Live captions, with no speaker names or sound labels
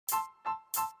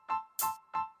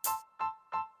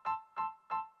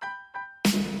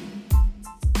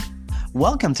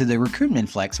Welcome to the Recruitment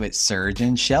Flex with Serge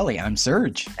and Shelley. I'm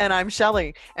Serge. And I'm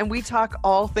Shelley. And we talk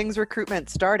all things recruitment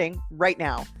starting right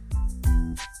now.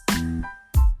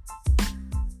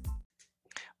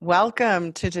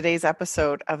 Welcome to today's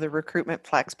episode of the Recruitment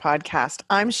Flex podcast.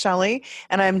 I'm Shelley,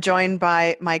 and I'm joined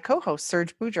by my co-host,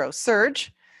 Serge Boudreau.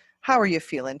 Serge, how are you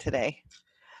feeling today?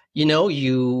 You know,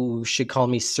 you should call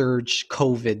me Serge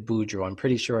COVID Boudreau. I'm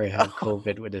pretty sure I have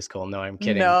COVID with this cold. No, I'm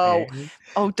kidding. No.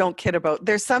 Oh, don't kid about.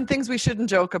 There's some things we shouldn't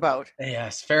joke about.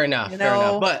 Yes, fair enough. Fair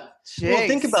enough. But well,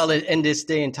 think about it in this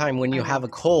day and time. When you have a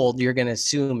cold, you're going to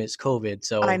assume it's COVID.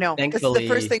 So I know. Thankfully, it's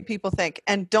the first thing people think.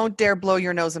 And don't dare blow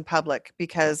your nose in public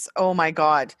because, oh my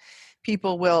God,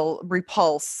 people will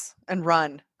repulse and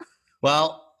run.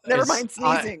 Well, never mind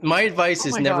sneezing. My advice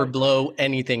is never blow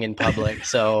anything in public.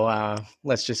 So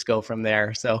let's just go from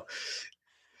there. So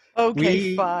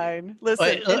okay, fine.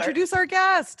 Listen, introduce our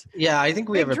guest. Yeah, I think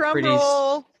we have a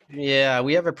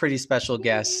pretty special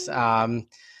guest.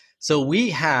 So we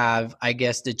have, I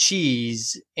guess, the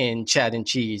cheese in Chat and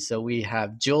Cheese. So we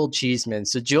have Joel Cheesman.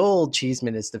 So Joel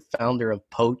Cheesman is the founder of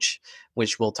Poach,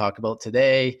 which we'll talk about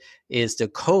today, is the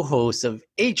co-host of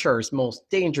HR's most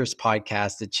dangerous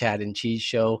podcast, the Chat and Cheese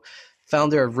Show,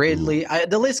 founder of Ridley.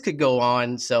 The list could go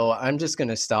on, so I'm just going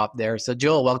to stop there. So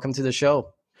Joel, welcome to the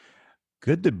show.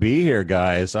 Good to be here,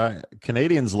 guys.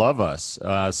 Canadians love us,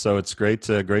 so it's great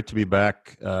to be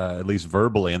back, at least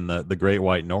verbally, in the Great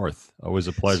White North. Always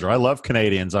a pleasure. I love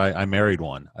Canadians. I married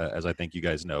one, as I think you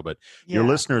guys know, but your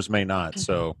listeners may not.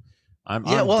 So I'm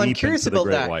curious about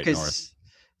that because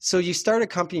so you start a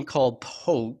company called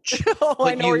Poach.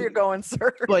 I know where you're going,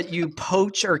 sir. But you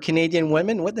poach our Canadian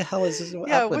women. What the hell is this?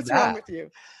 Yeah, what's wrong with you?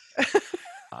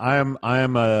 I'm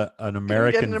an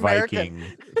American Viking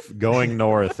going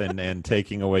north and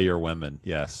taking away your women.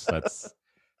 Yes,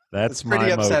 that's my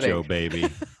mojo, baby.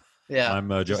 Yeah,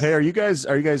 my mojo. Hey, are you guys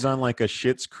on like a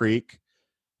Schitt's Creek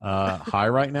high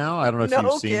right now? I don't know if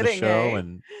you've seen the show.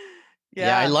 And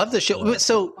yeah, I love the show.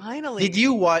 So finally, did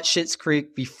you watch Schitt's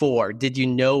Creek before? Did you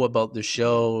know about the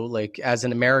show? Like as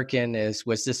an American,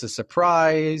 was this a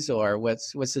surprise or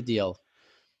what's the deal?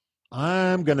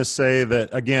 I'm going to say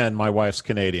that, again, my wife's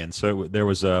Canadian, so there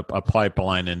was a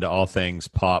pipeline into all things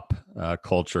pop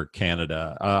culture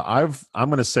Canada. I'm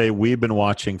going to say we've been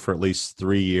watching for at least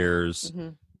 3 years,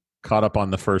 caught up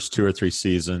on the first 2 or 3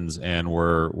 seasons, and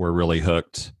we're really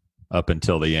hooked up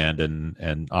until the end,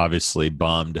 and obviously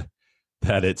bummed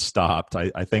that it stopped.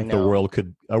 I think the world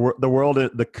could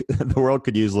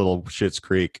use a little Schitt's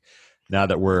Creek now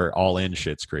that we're all in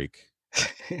Schitt's Creek.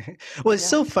 Well, it's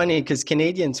so funny because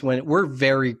Canadians, we're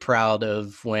very proud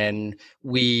of when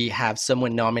we have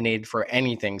someone nominated for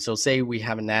anything. So say we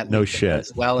have an athlete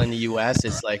as well in the US,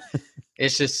 it's like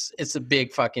it's a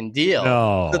big fucking deal.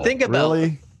 No, so think about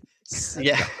really?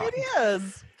 Yeah, it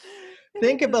is.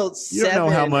 Think about you don't know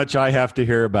how much I have to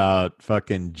hear about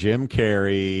fucking Jim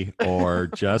Carrey or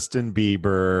Justin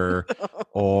Bieber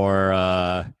or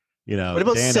what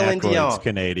about Dan Celine Aykroyd's Dion?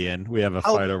 Canadian. We have a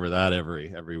fight over that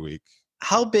every week.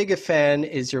 How big a fan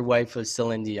is your wife of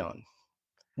Celine Dion?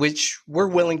 Which we're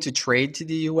willing to trade to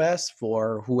the U.S.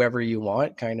 for whoever you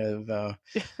want. Kind of,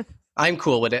 I'm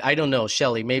cool with it. I don't know,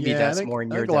 Shelley. Maybe that's more in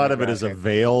your. I think a lot of it is a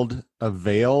veiled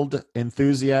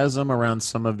enthusiasm around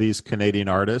some of these Canadian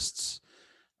artists.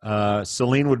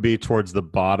 Celine would be towards the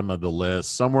bottom of the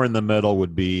list. Somewhere in the middle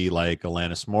would be like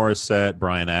Alanis Morissette,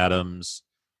 Bryan Adams.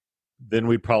 Then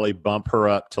we'd probably bump her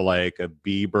up to like a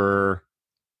Bieber.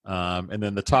 And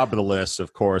then the top of the list,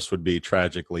 of course, would be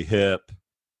Tragically Hip.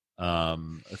 A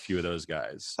few of those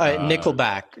guys.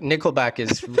 Nickelback. Nickelback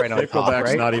is right on top,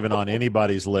 Nickelback's right? not even on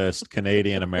anybody's list,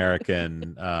 Canadian,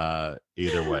 American,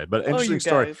 either way. But interesting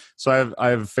story. So I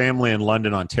have family in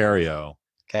London, Ontario.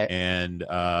 Okay. And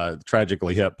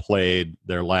Tragically Hip played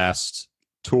their last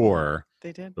tour.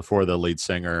 They did. Before the lead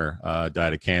singer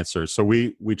died of cancer. So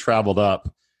we traveled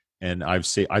up. And I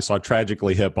saw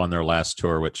Tragically Hip on their last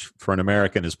tour, which for an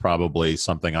American is probably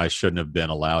something I shouldn't have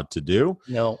been allowed to do.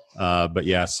 No. But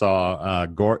yeah, I saw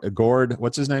Gord,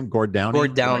 what's his name? Gord Downey?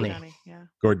 Gord Downey, yeah.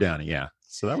 Gord Downey, yeah.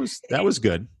 So that was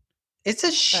good. It's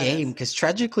a shame because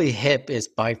Tragically Hip is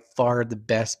by far the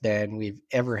best band we've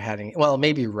ever had. Well,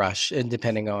 maybe Rush, and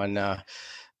depending on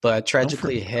but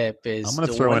Tragically Hip is I'm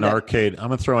gonna throw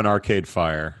an Arcade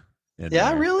Fire.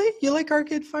 Yeah, really? You like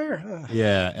Arcade Fire? Huh.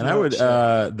 Yeah, and I would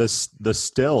the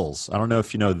Stills. I don't know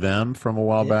if you know them from a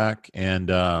while back, and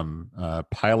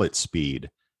Pilot Speed.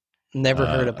 Never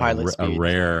heard of Pilot Speed. A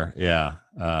rare, yeah.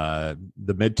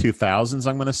 The mid 2000s.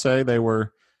 I'm going to say they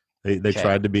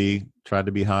tried to be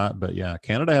hot, but yeah,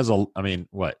 Canada has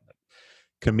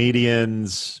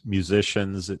comedians,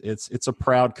 musicians. It's a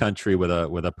proud country with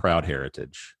a proud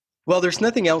heritage. Well, there's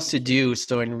nothing else to do.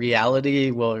 So in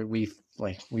reality, well, we've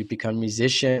become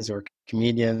musicians or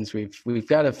comedians. We've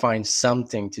got to find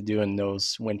something to do in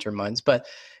those winter months. But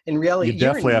in reality, You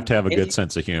definitely have to have a good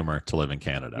sense of humor to live in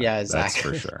Canada. Yeah,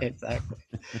 exactly. That's for sure. Exactly.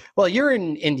 Well, you're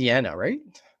in Indiana, right?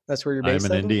 That's where you're based.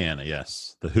 I'm in Indiana.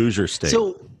 Yes, the Hoosier State.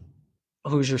 So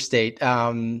Hoosier State.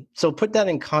 So put that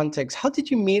in context. How did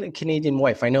you meet a Canadian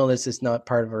wife? I know this is not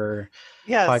part of our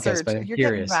podcast, Serge, but I'm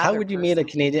curious. How would you meet a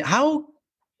Canadian?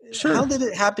 Sure. How did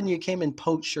it happen you came and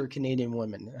poached your Canadian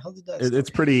women? How did that start? It's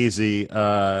pretty easy.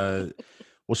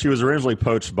 Well, she was originally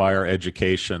poached by our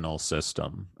educational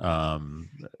system.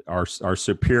 Our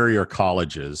superior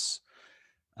colleges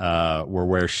were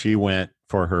where she went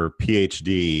for her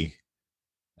PhD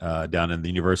down in the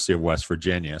University of West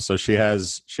Virginia. So she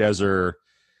has her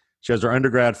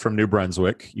undergrad from New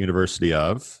Brunswick University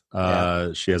of.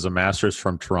 She has a master's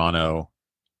from Toronto,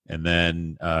 and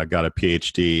then got a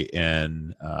PhD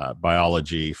in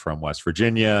biology from West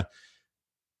Virginia.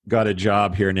 Got a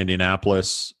job here in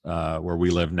Indianapolis, where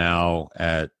we live now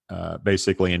at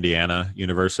basically Indiana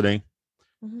University,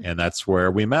 and that's where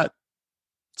we met.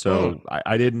 So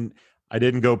I didn't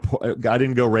go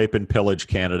rape and pillage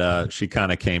Canada. She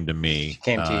kind of came to me. She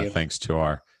came to you. Thanks to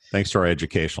our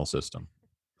educational system.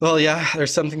 Well, yeah,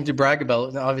 there's something to brag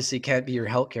about. Obviously, it can't be your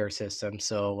healthcare system.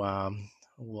 So,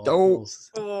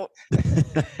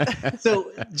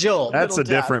 so Joel, that's a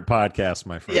different podcast,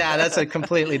 my friend. Yeah, that's a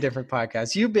completely different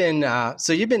podcast. You've been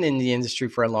in the industry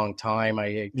for a long time.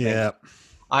 I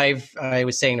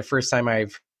was saying the first time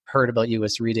I've heard about you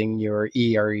was reading your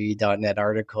ERE.net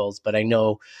articles, but I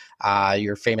know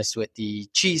you're famous with the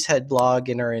Cheesehead blog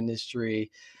in our industry.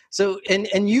 So,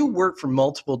 and you work for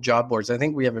multiple job boards. I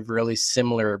think we have a really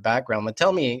similar background. But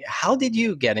tell me, how did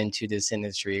you get into this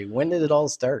industry? When did it all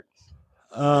start?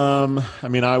 I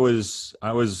mean, I was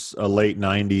a late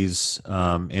 '90s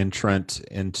entrant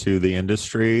into the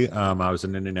industry. I was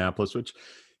in Indianapolis, which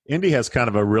Indy has kind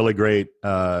of a really great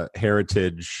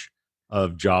heritage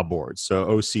of job boards. So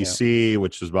OCC,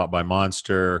 which was bought by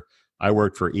Monster. I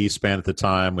worked for eSpan at the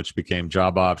time, which became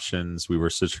Job Options. We were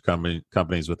sister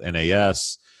companies with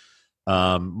NAS.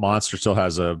 Monster still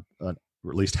has or at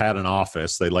least had an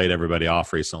office. They laid everybody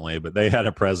off recently, but they had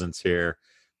a presence here.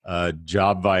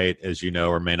 JobVite, as you know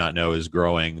or may not know, is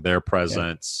growing their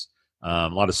presence. A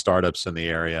lot of startups in the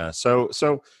area. So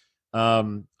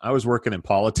I was working in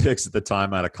politics at the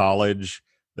time out of college.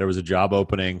 There was a job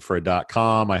opening for a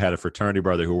 .com. I had a fraternity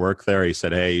brother who worked there. He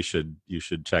said, "Hey, you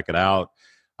should check it out."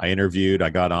 I interviewed. I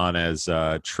got on as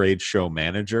a trade show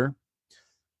manager.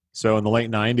 So in the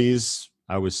late '90s,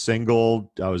 I was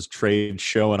single. I was trade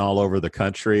showing all over the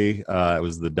country. It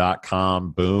was the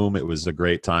 .com boom. It was a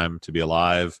great time to be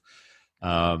alive.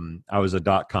 I was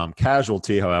a .com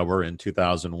casualty, however, in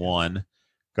 2001.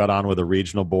 Got on with a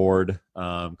regional board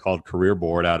called Career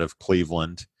Board out of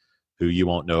Cleveland, who you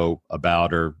won't know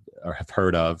about or have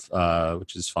heard of,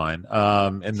 which is fine.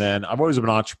 And then I've always been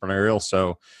entrepreneurial.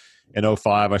 So in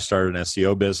 2005, I started an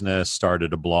SEO business,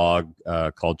 started a blog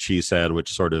called Cheesehead,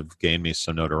 which sort of gained me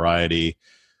some notoriety.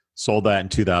 Sold that in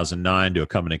 2009 to a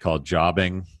company called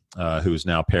Jobbing, who's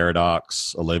now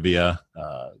Paradox, Olivia.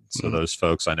 So those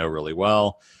folks I know really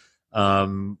well.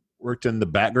 Worked in the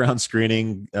background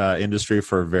screening industry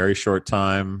for a very short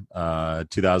time.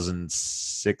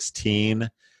 2016,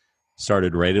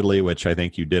 started Ratedly, which I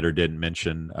think you did or didn't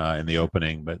mention in the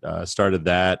opening, but started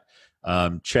that.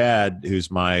 Chad, who's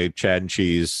my Chad and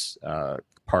Cheese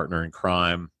partner in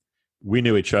crime, we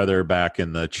knew each other back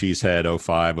in the Cheesehead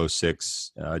 05,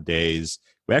 06 days.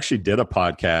 We actually did a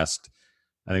podcast.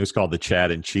 I think it was called the Chad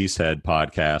and Cheesehead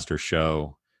podcast or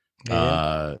show.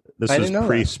 This was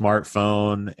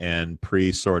pre-smartphone and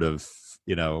pre-sort of,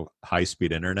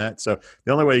 high-speed internet. So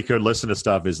the only way you could listen to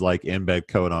stuff is like embed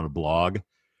code on a blog.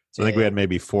 So I think we had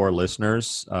maybe 4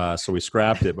 listeners. So we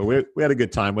scrapped it, but we had a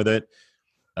good time with it.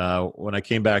 When I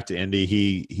came back to Indy,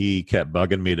 he kept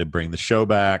bugging me to bring the show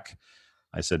back.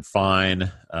 I said,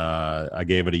 fine. I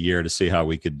gave it a year to see how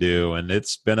we could do. And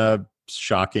it's been a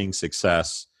shocking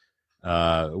success.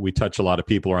 We touch a lot of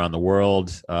people around the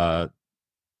world, not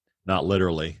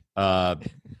literally.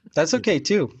 That's okay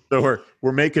too. So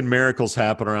we're making miracles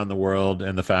happen around the world.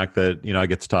 And the fact that, I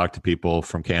get to talk to people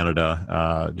from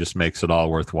Canada just makes it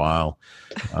all worthwhile.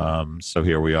 So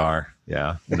here we are.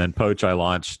 Yeah. And then Poach, I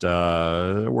launched,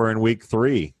 we're in week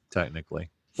 3, technically.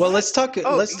 Well, let's talk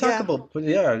about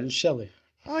Shelley.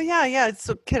 Oh yeah.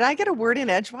 So can I get a word in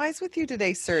edgewise with you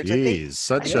today, Serge?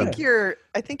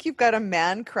 I think you've got a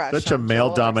man crush. Such a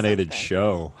male-dominated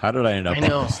show. How did I end up on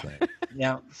this thing?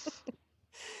 Yeah.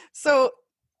 So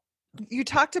you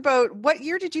talked about, what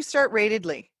year did you start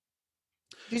Ratedly?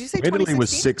 Did you say Readily 2016?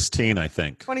 was 16, I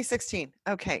think. 2016.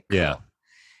 Okay, cool. Yeah.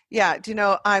 Yeah, do you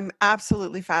know, I'm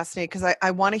absolutely fascinated because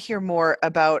I want to hear more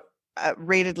about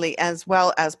Ratedly as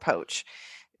well as Poach,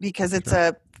 because it's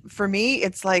for me,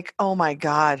 it's like, oh my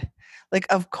God, like,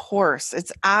 of course,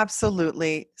 it's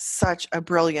absolutely such a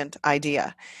brilliant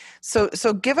idea. So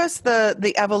give us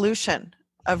the evolution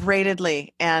of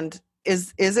Ratedly, and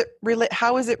is it really,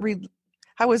 how is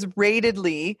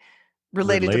Ratedly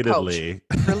related to Poach?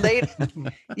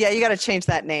 Relatedly. Yeah, you got to change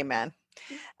that name, man.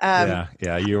 Yeah,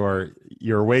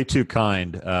 you're way too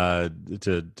kind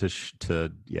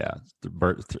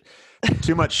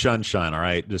too much sunshine. All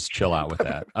right, just chill out with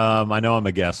that. I know I'm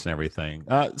a guest and everything.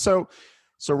 So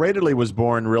Ratedly was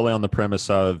born really on the premise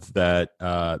of that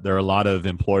there are a lot of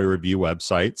employee review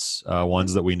websites,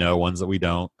 ones that we know, ones that we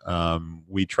don't.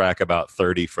 We track about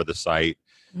 30 for the site.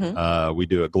 We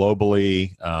do it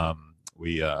globally.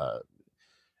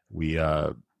 We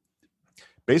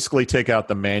basically take out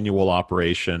the manual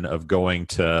operation of going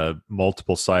to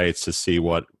multiple sites to see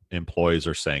what employees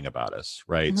are saying about us,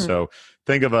 right? So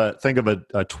think of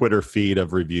a Twitter feed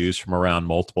of reviews from around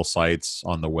multiple sites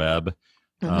on the web,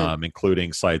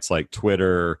 including sites like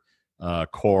Twitter,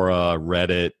 Quora,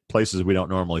 Reddit, places we don't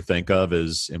normally think of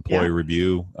as employee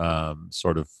review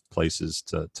sort of places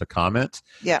to comment.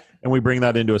 Yeah. And we bring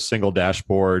that into a single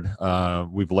dashboard.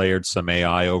 We've layered some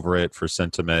AI over it for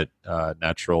sentiment,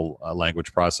 natural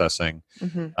language processing.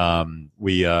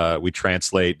 We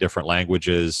translate different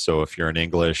languages. So if you're in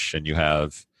English and you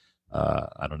have,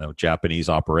 Japanese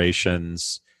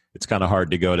operations, it's kind of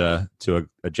hard to go to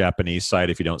a Japanese site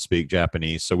if you don't speak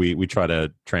Japanese. So we try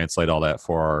to translate all that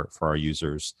for our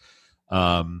users.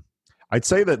 I'd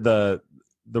say that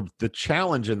the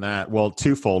challenge in that, well,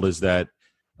 twofold, is that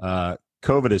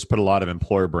COVID has put a lot of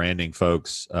employer branding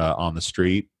folks on the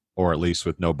street, or at least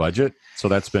with no budget. So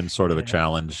that's been sort of a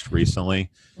challenge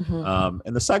recently. And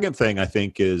the second thing I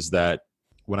think is that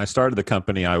when I started the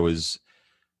company, I was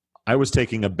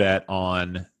taking a bet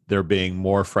on there being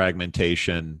more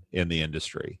fragmentation in the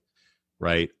industry,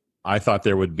 right? I thought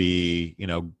there would be,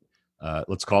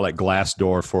 let's call it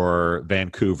Glassdoor for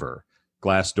Vancouver,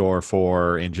 Glassdoor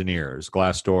for engineers,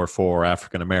 Glassdoor for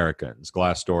African Americans,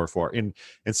 Glassdoor for, and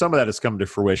some of that has come to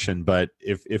fruition. But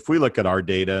if we look at our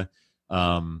data,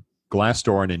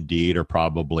 Glassdoor and Indeed are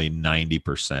probably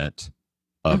 90%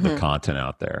 of the content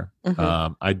out there.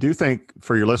 I do think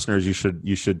for your listeners, you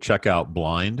should check out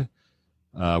Blind,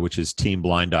 which is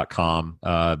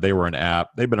teamblind.com. They were an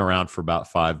app. They've been around for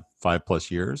about five plus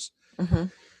years.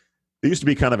 It used to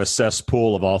be kind of a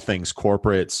cesspool of all things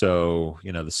corporate. So,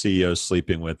 the CEO's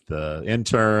sleeping with the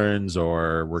interns,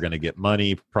 or we're going to get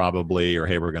money probably, or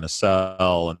hey, we're going to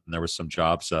sell. And there was some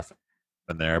job stuff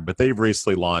in there. But they've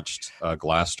recently launched a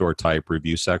Glassdoor type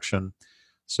review section.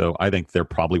 So I think they're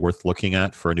probably worth looking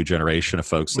at for a new generation of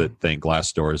folks that think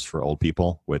Glassdoor is for old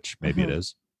people, which maybe it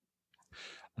is.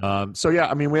 We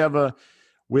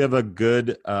have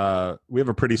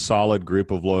a pretty solid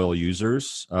group of loyal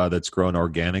users that's grown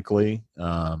organically.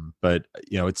 But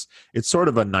it's sort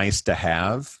of a nice to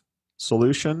have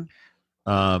solution.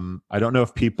 I don't know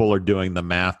if people are doing the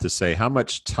math to say how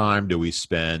much time do we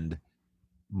spend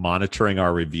monitoring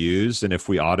our reviews, and if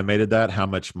we automated that, how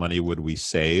much money would we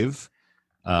save?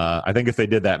 I think if they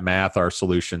did that math, our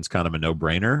solution's kind of a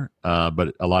no-brainer.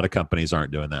 But a lot of companies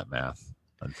aren't doing that math,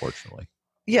 unfortunately.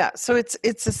 Yeah, so it's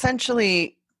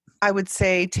essentially, I would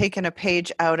say, taking a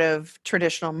page out of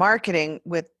traditional marketing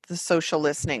with the social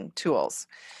listening tools,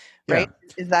 right?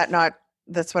 Yeah. Is that not?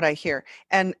 That's what I hear.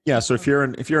 And yeah, so if you're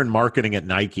in marketing at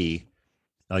Nike,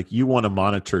 like, you want to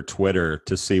monitor Twitter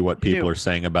to see what people are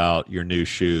saying about your new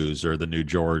shoes or the new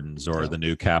Jordans or the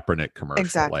new Kaepernick commercial.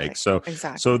 Exactly. So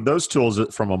those tools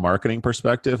from a marketing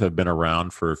perspective have been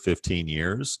around for 15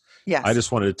 years. Yes. I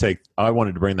wanted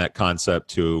to bring that concept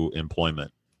to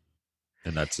employment,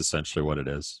 and that's essentially what it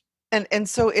is. And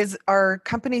so are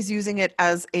companies using it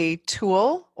as a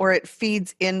tool, or it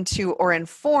feeds into or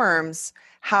informs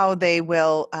how they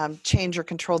will change or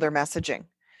control their messaging?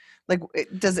 Like,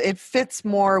 does it fits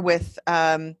more with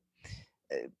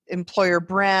employer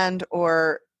brand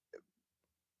or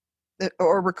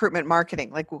recruitment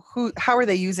marketing? Like, how are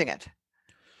they using it?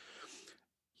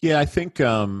 Yeah, I think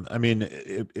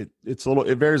it's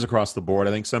it varies across the board.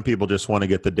 I think some people just want to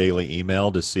get the daily email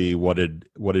to see what did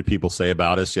people say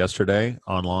about us yesterday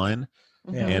online,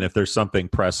 and if there's something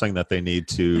pressing that they need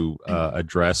to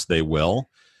address, they will.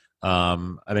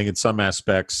 I think in some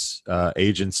aspects,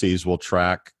 agencies will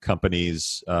track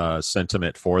companies'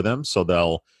 sentiment for them, so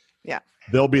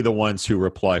they'll be the ones who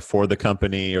reply for the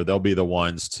company, or they'll be the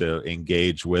ones to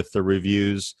engage with the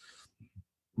reviews.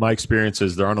 my experience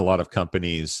is there aren't a lot of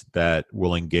companies that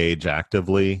will engage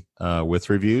actively with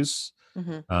reviews.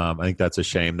 I think that's a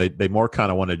shame. They more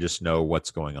kind of want to just know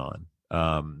what's going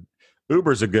on.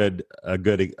 Uber's a good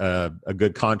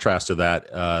contrast to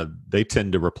that. They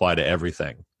tend to reply to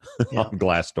everything on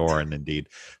Glassdoor and Indeed.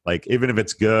 Like even if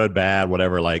it's good, bad,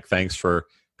 whatever. Like thanks for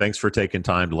taking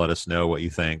time to let us know what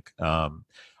you think.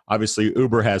 Obviously,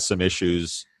 Uber has some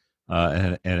issues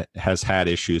and has had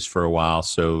issues for a while,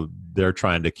 so they're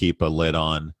trying to keep a lid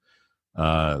on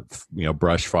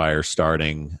brush fire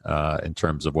starting in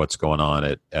terms of what's going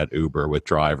on at Uber with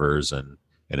drivers and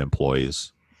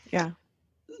employees. Yeah.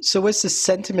 So what's the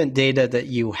sentiment data that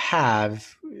you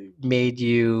have made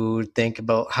you think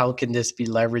about how can this be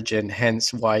leveraged, and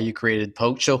hence why you created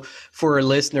Poach? So for our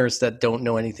listeners that don't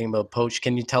know anything about Poach,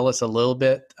 can you tell us a little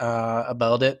bit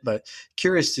about it? But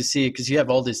curious to see, because you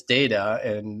have all this data,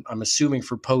 and I'm assuming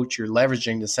for Poach, you're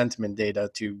leveraging the sentiment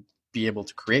data to be able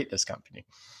to create this company.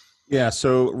 Yeah,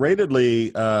 so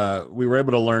ratedly, we were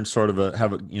able to learn sort of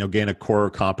gain a core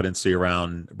competency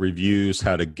around reviews,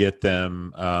 how to get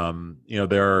them.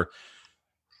 There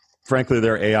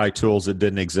are AI tools that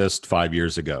didn't exist 5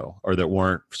 years ago, or that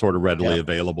weren't sort of readily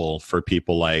available for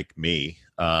people like me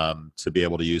to be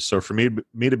able to use. So for me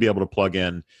to be able to plug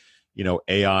in,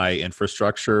 AI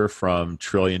infrastructure from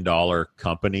trillion-dollar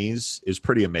companies is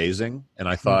pretty amazing. And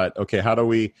I thought, okay, how do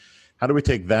we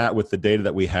take that with the data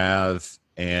that we have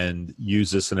and use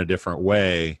this in a different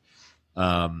way?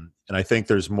 And I think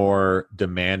there's more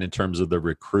demand in terms of the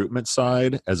recruitment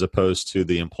side as opposed to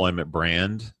the employment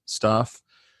brand stuff.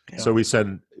 Yeah. So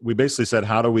we basically said,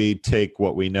 how do we take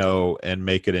what we know and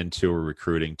make it into a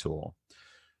recruiting tool?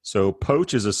 So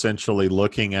Poach is essentially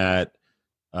looking at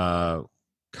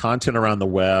content around the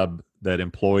web that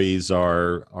employees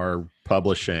are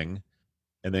publishing,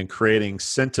 and then creating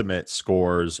sentiment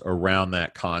scores around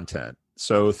that content.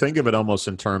 So think of it almost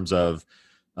in terms of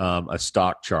a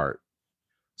stock chart.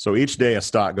 So each day a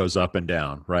stock goes up and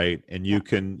down, right? And you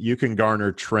can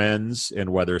garner trends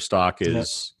in whether stock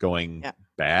is going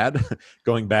bad,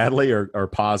 going badly, or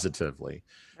positively.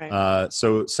 Right.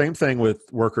 So same thing with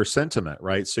worker sentiment,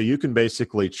 right? So you can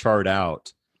basically chart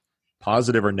out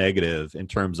positive or negative in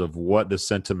terms of what the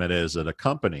sentiment is at a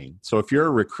company. So if you're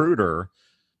a recruiter,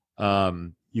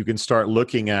 you can start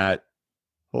looking at,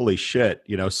 holy shit,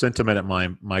 sentiment at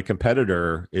my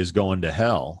competitor is going to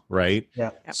hell, right?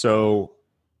 Yeah. So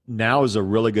now is a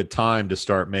really good time to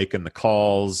start making the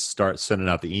calls, start sending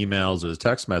out the emails or the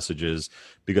text messages,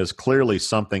 because clearly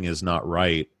something is not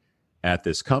right at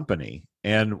this company.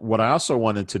 And what I also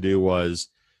wanted to do was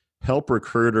help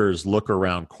recruiters look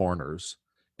around corners.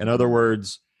 In other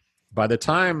words, by the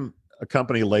time a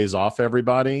company lays off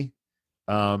everybody,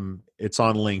 it's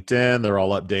on LinkedIn. They're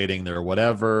all updating their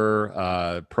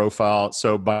whatever profile.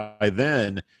 So by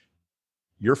then,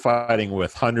 you're fighting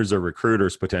with hundreds of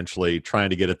recruiters potentially trying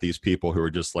to get at these people who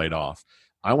are just laid off.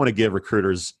 I want to give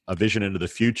recruiters a vision into the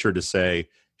future to say,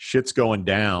 shit's going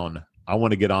down. I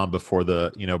want to get on before they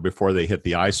hit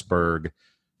the iceberg,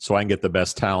 so I can get the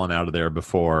best talent out of there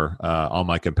before all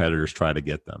my competitors try to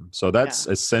get them. So that's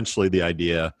essentially the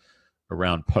idea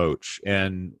around Poach.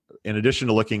 And in addition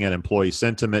to looking at employee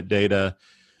sentiment data,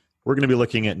 we're going to be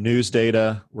looking at news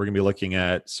data. We're going to be looking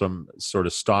at some sort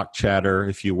of stock chatter,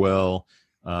 if you will.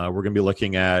 We're going to be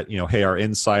looking at, hey, are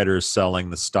insiders selling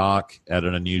the stock at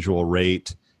an unusual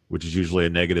rate, which is usually a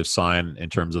negative sign in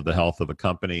terms of the health of a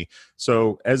company.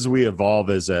 So as we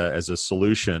evolve as a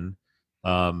solution,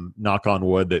 knock on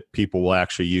wood that people will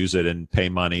actually use it and pay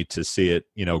money to see it,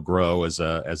 grow as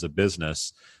a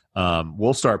business.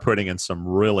 We'll start putting in some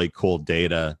really cool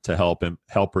data to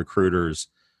help recruiters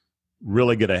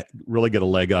really get a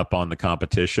leg up on the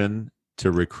competition to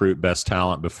recruit best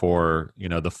talent before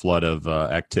the flood of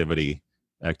activity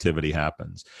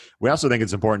happens. We also think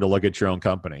it's important to look at your own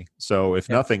company. So if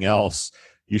nothing else,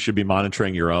 you should be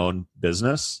monitoring your own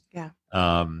business. Yeah.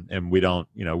 And we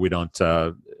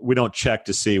don't check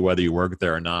to see whether you work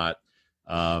there or not.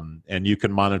 And you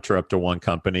can monitor up to one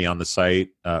company on the site.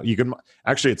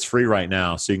 It's free right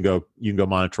now. So you can go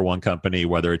monitor one company,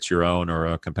 whether it's your own or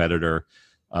a competitor,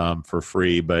 for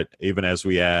free. But even as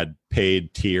we add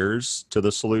paid tiers to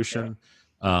the solution,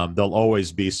 there'll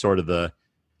always be sort of the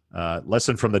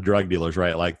lesson from the drug dealers,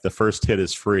 right? Like the first hit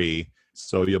is free.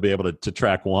 So you'll be able to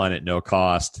track one at no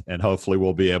cost, and hopefully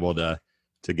we'll be able to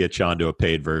get you onto a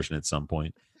paid version at some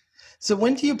point. So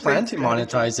when do you plan to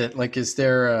monetize it? Like, is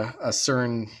there a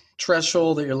certain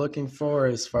threshold that you're looking for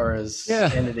as far as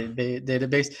candidate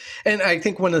database? And I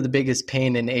think one of the biggest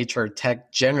pain in HR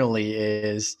tech generally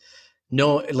is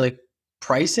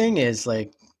pricing is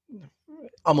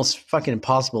almost fucking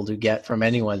impossible to get from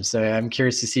anyone. So I'm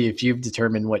curious to see if you've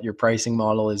determined what your pricing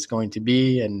model is going to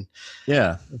be. And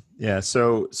Yeah.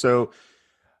 So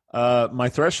my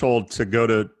threshold to go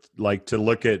to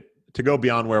to go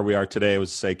beyond where we are today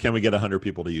was to say, can we get 100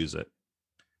 people to use it?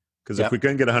 Because if we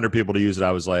couldn't get 100 people to use it,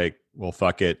 I was like, well,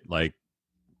 fuck it, like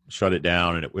shut it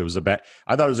down. And it was I thought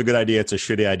it was a good idea. It's a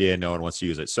shitty idea. No one wants to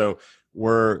use it. So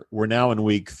we're now in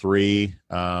week 3.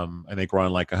 I think we're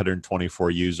on like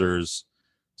 124 users.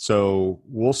 So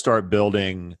we'll start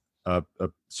building a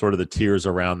sort of the tiers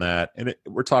around that. And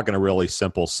we're talking a really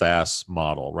simple SaaS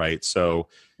model, right? So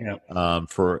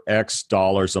for X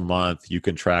dollars a month, you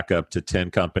can track up to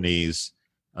 10 companies.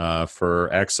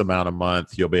 For X amount a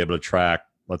month, you'll be able to track,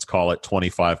 let's call it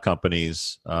 25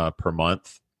 companies per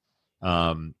month.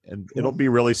 And it'll be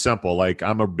really simple. Like,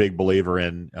 I'm a big believer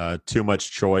in too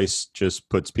much choice just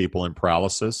puts people in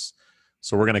paralysis.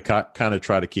 So we're going to kind of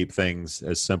try to keep things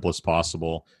as simple as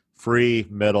possible. Free,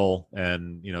 middle,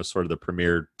 and sort of the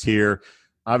premier tier.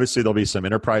 Obviously, there'll be some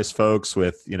enterprise folks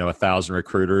with 1,000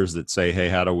 recruiters that say, "Hey,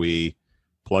 how do we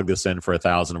plug this in for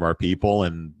 1,000 of our people?"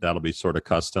 And that'll be sort of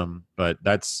custom. But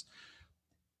that's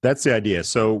the idea.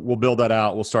 So we'll build that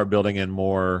out. We'll start building in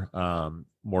more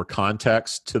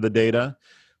context to the data.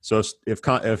 So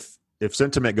if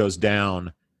sentiment goes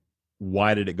down,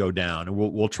 why did it go down? And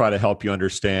we'll try to help you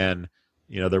understand.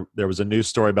 There was a news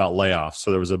story about layoffs.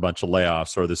 So there was a bunch of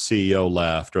layoffs, or the CEO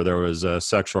left, or there was a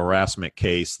sexual harassment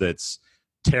case that's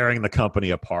tearing the company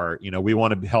apart. We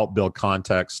want to help build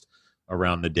context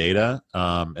around the data.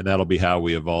 And that'll be how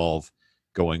we evolve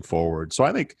going forward. So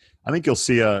I think you'll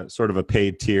see a sort of a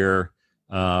paid tier.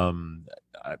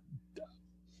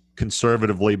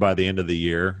 Conservatively, by the end of the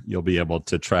year, you'll be able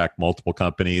to track multiple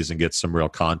companies and get some real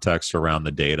context around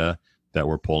the data that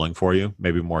we're pulling for you,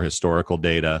 maybe more historical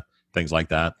data, things like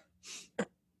that.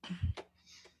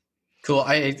 Cool.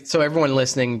 So everyone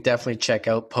listening, definitely check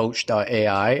out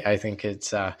Poach.ai. I think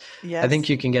it's, I think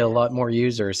you can get a lot more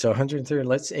users. So 130,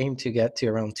 let's aim to get to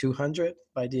around 200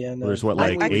 by the end. There's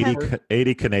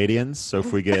 80 Canadians. So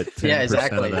if we get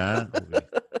 10% of that.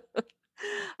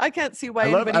 I can't see why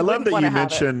I love that you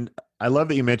mentioned. I love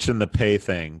that you mentioned the pay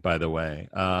thing. By the way,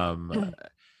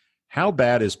 how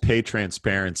bad is pay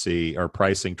transparency or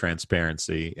pricing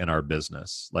transparency in our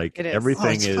business? Like,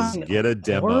 everything is get a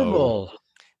demo. Horrible.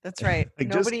 That's right. Like,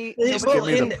 Nobody just give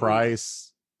me the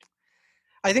price.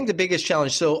 I think the biggest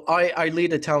challenge. So I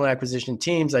lead a talent acquisition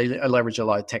teams. I leverage a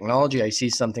lot of technology. I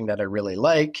see something that I really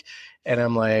like, and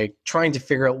I'm like trying to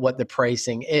figure out what the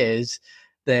pricing is.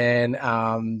 Then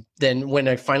when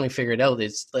I finally figure it out,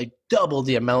 it's like double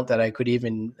the amount that I could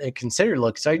even consider.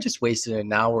 Look, so I just wasted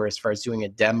an hour as far as doing a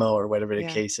demo or whatever the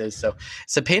case is. So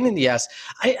it's a pain in the ass.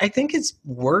 I think it's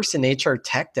worse in HR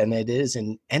tech than it is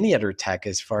in any other tech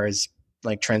as far as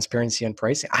like transparency and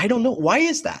pricing. I don't know. Why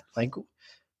is that? Like,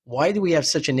 why do we have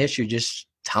such an issue just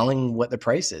telling what the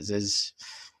price is?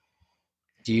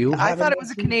 Do you? I thought it was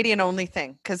a Canadian only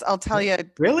thing, because I'll tell you.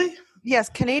 Really? Yes,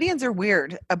 Canadians are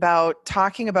weird about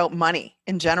talking about money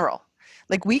in general.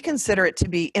 Like, we consider it to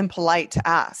be impolite to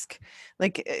ask.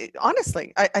 Like,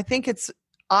 honestly, I think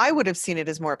I would have seen it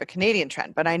as more of a Canadian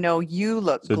trend, but I know you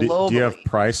look globally. Do you have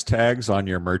price tags on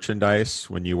your merchandise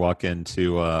when you walk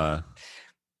into, I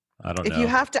don't know. If you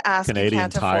have to ask, Canadian you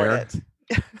can't Tire. afford it.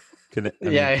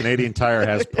 Canadian Tire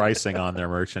has pricing on their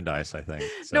merchandise, I think.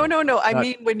 So, No. I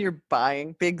mean, when you're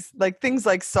buying big, like things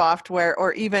like software,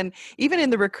 or even in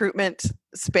the recruitment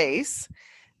space,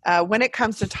 when it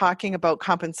comes to talking about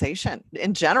compensation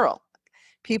in general,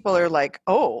 people are like,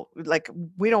 "Oh, like,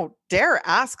 we don't dare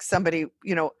ask somebody,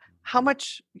 how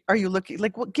much are you looking?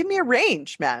 Like, well, give me a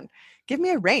range, man. Give me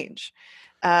a range."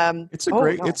 It's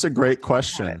a great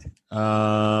question.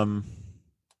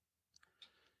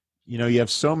 You have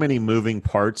so many moving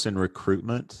parts in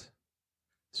recruitment.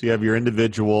 So you have your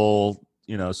individual,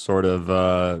 sort of,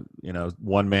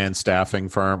 one-man staffing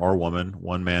firm or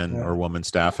woman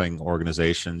staffing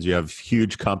organizations. You have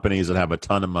huge companies that have a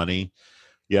ton of money.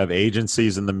 You have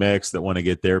agencies in the mix that want to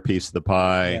get their piece of the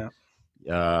pie.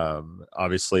 Yeah.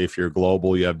 Obviously, if you're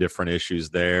global, you have different issues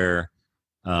there.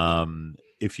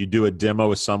 If you do a demo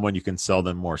with someone, you can sell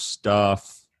them more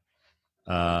stuff.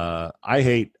 I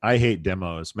hate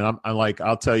demos. I mean, I'm like,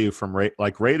 I'll tell you from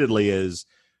Ratedly is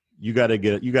you got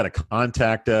to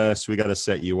contact us. We got to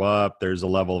set you up. There's a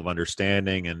level of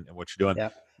understanding and what you're doing.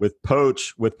 Yep. With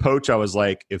Poach, I was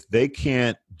like, if they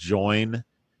can't join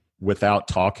without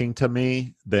talking to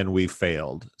me, then we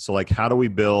failed. So like, how do we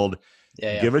build,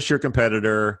 give us your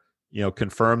competitor,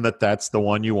 confirm that that's the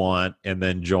one you want, and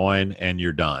then join and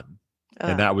you're done.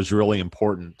 And that was really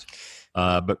important.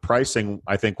 But pricing,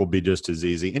 I think, will be just as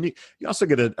easy. And you also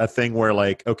get a thing where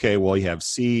like, okay, well, you have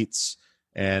seats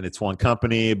and it's one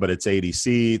company, but it's 80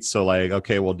 seats. So like,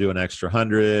 okay, we'll do an extra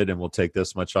 100 and we'll take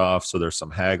this much off. So there's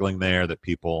some haggling there that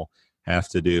people have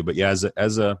to do. But yeah,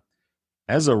 as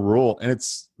a rule, and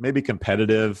it's maybe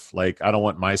competitive, like I don't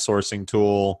want my sourcing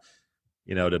tool,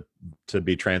 to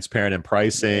be transparent in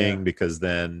pricing, because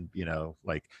then,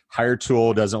 like Hire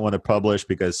Tool doesn't want to publish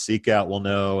because Seek Out will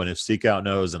know. And if Seek Out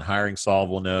knows, then Hiring Solve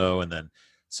will know. And then,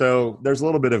 so there's a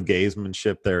little bit of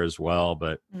gamesmanship there as well.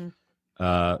 But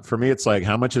for me, it's like,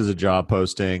 how much is a job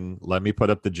posting? Let me put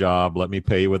up the job. Let me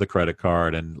pay you with a credit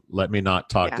card and let me not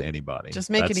talk to anybody. Just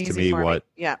make it easy to me for me.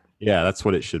 Yeah, that's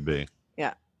what it should be.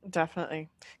 Yeah, definitely.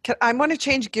 I want to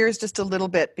change gears just a little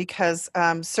bit because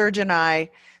Serge and I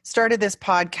started this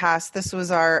podcast. This was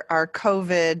our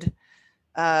COVID.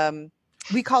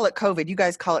 We call it COVID. You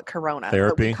guys call it Corona.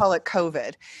 Therapy. But we call it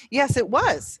COVID. Yes, it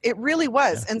was. It really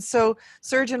was. Yeah. And so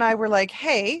Serge and I were like,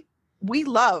 hey, we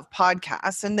love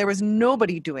podcasts, and there was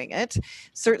nobody doing it.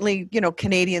 Certainly,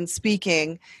 Canadian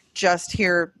speaking, just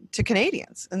here to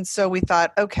Canadians. And so we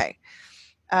thought, okay,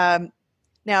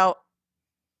 now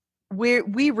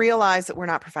we realize that we're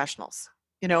not professionals,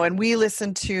 and we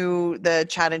listen to the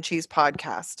Chat and Cheese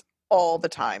podcast all the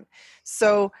time.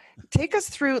 So take us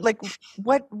through, like,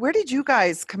 where did you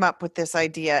guys come up with this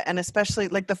idea? And especially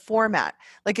like the format,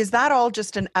 like, is that all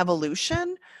just an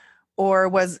evolution,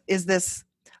 or is this,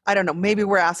 I don't know, maybe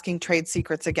we're asking trade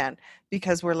secrets again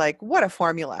because we're like, what a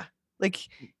formula. Like,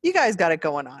 you guys got it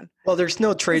going on. Well, there's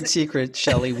no trade secret,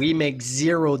 Shelley. We make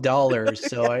 $0,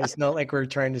 so it's not like we're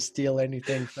trying to steal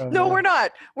anything from. No, we're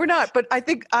not. We're not. But I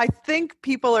think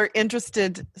people are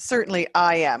interested. Certainly,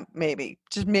 I am. Maybe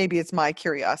it's my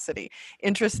curiosity.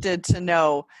 Interested to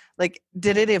know, like,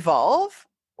 did it evolve,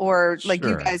 or like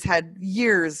you guys had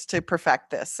years to perfect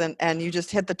this, and you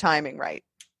just hit the timing right?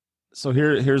 So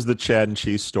here's the Chad and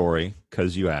Cheese story,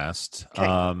 because you asked.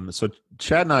 Okay. So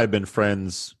Chad and I have been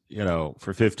friends,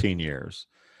 for 15 years.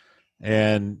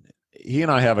 And he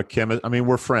and I have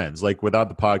we're friends. Like, without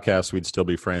the podcast, we'd still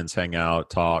be friends, hang out,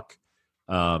 talk.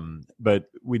 But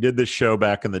we did this show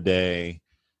back in the day.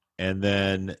 And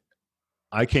then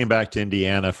I came back to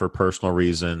Indiana for personal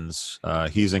reasons.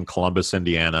 He's in Columbus,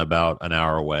 Indiana, about an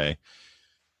hour away.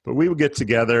 But we would get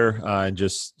together and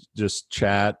just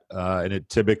chat, and it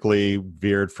typically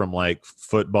veered from like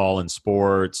football and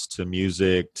sports to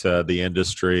music to the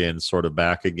industry and sort of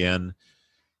back again.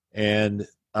 And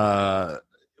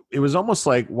it was almost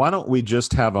like, why don't we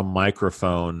just have a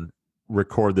microphone,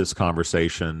 record this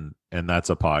conversation, and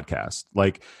that's a podcast?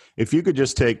 Like, if you could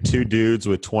just take two dudes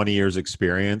with 20 years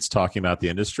experience talking about the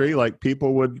industry, like,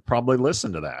 people would probably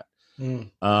listen to that.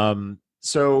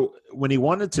 So when he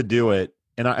wanted to do it,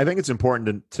 and I think it's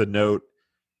important to note,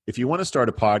 if you want to start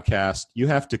a podcast, you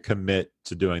have to commit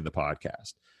to doing the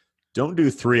podcast. Don't do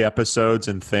 3 episodes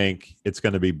and think it's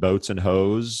going to be boats and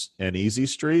hose and easy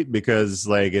street, because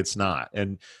like, it's not.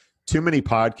 And too many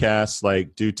podcasts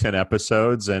like do 10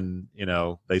 episodes and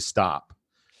they stop.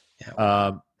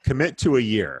 Yeah. Commit to a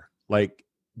year. Like,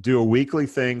 do a weekly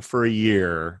thing for a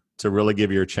year to really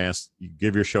give your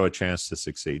show a chance to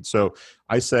succeed. So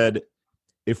I said,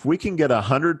 if we can get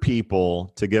 100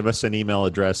 people to give us an email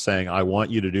address saying, I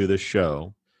want you to do this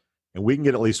show, and we can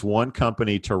get at least one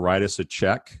company to write us a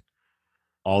check,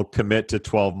 I'll commit to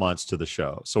 12 months to the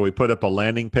show. So we put up a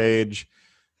landing page,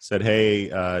 said, hey,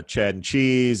 Chad and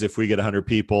Cheese, if we get 100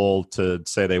 people to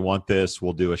say they want this,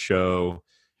 we'll do a show.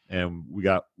 And we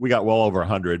got well over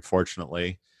 100,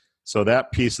 fortunately. So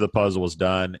that piece of the puzzle was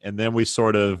done. And then we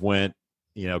sort of went,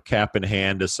 cap in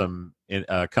hand to some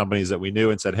companies that we knew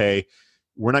and said, hey,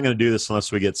 we're not going to do this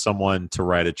unless we get someone to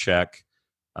write a check.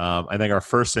 I think our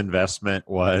first investment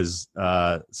was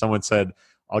someone said,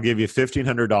 I'll give you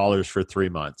 $1,500 for 3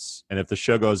 months. And if the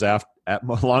show goes at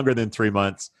longer than 3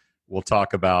 months, we'll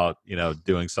talk about,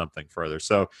 doing something further.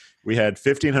 So we had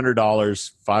 $1,500,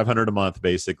 $500 a month,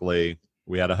 basically.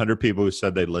 We had 100 people who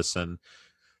said they'd listen.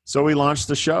 So we launched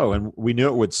the show, and we knew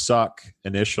it would suck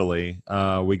initially.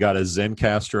 We got a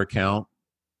Zencaster account.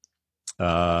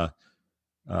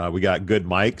 We got good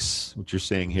mics, which you're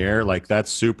seeing here. Like,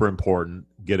 that's super important.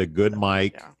 Get a good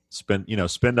mic. Yeah. Spend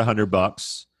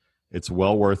 $100. It's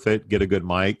well worth it. Get a good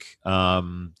mic.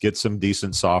 Get some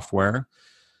decent software.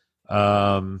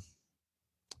 And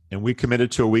we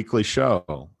committed to a weekly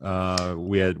show.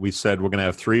 We said we're going to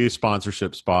have 3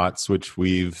 sponsorship spots, which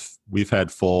we've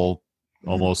had full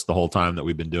almost the whole time that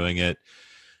we've been doing it.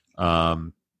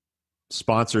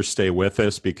 Sponsors stay with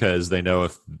us because they know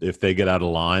if they get out of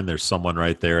line, there's someone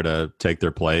right there to take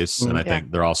their place. And I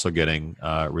think they're also getting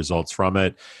results from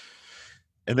it.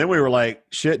 And then we were like,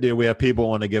 shit, dude, we have people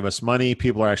want to give us money.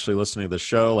 People are actually listening to the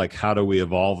show. Like, how do we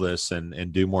evolve this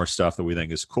and do more stuff that we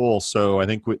think is cool? So I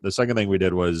think the second thing we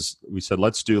did was we said,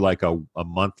 let's do like a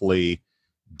monthly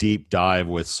deep dive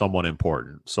with someone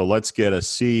important. So let's get a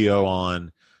CEO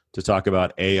on to talk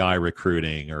about AI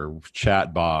recruiting or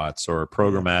chat bots or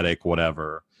programmatic,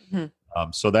 whatever.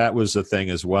 So that was the thing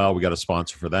as well. We got a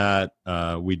sponsor for that.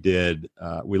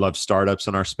 We love startups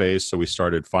in our space. So we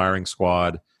started Firing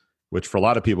Squad, which for a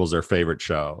lot of people is their favorite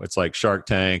show. It's like Shark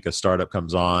Tank. A startup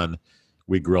comes on,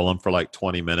 we grill them for like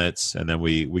 20 minutes, and then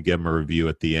we give them a review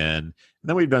at the end. And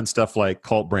then we've done stuff like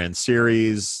Cult Brand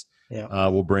Series. Yeah.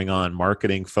 We'll bring on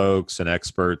marketing folks and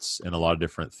experts in a lot of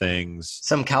different things.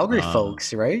 Some Calgary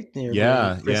folks, right?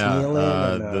 The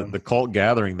Cult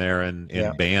Gathering there in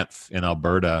Banff in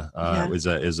Alberta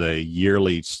is a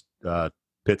yearly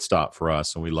pit stop for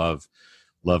us, and we love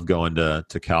going to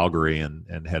Calgary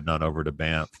and heading on over to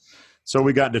Banff. So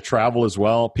we got into travel as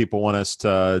well. People want us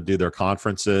to do their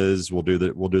conferences. We'll do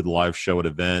the live show at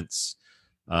events.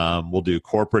 We'll do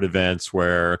corporate events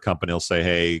where a company will say,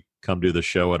 "Hey, come do the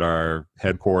show at our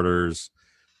headquarters."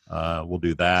 We'll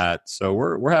do that. So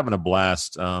we're having a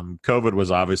blast. COVID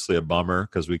was obviously a bummer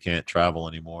because we can't travel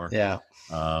anymore. Yeah.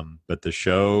 But the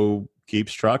show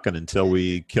keeps trucking until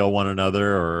we kill one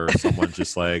another or someone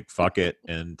just like fuck it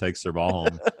and takes their ball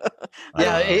home.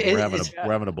 We're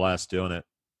having a blast doing it.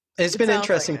 It's been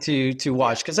interesting to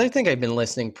watch because I think I've been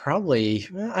listening probably,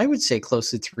 I would say close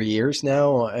to 3 years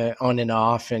now, on and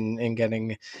off, and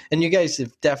getting, and you guys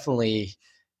have definitely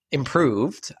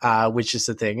improved, which is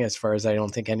the thing, as far as I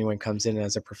don't think anyone comes in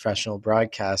as a professional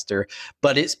broadcaster,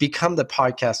 but it's become the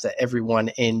podcast that everyone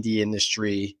in the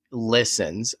industry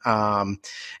listens. And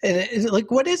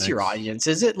like, what is your audience?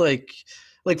 Is it like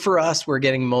for us, we're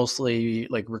getting mostly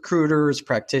like recruiters,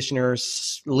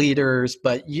 practitioners, leaders,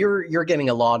 but you're getting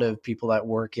a lot of people that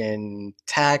work in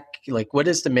tech. Like, what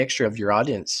is the mixture of your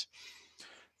audience?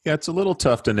 Yeah, it's a little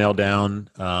tough to nail down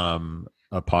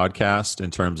a podcast in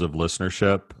terms of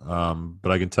listenership.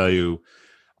 But I can tell you,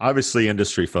 obviously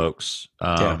industry folks,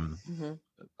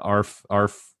 our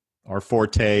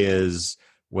forte is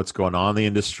what's going on in the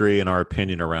industry and our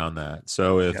opinion around that.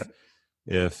 So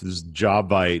if this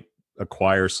JobVite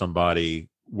acquires somebody,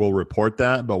 we'll report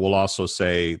that, but we'll also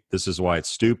say, this is why it's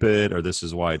stupid, or this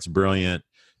is why it's brilliant.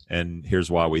 And here's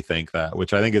why we think that,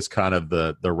 which I think is kind of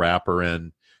the wrapper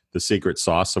in the secret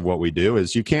sauce of what we do.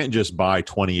 Is you can't just buy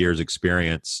 20 years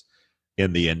experience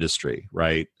in the industry,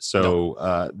 right?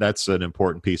 So that's an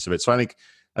important piece of it. So I think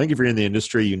if you're in the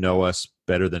industry, you know us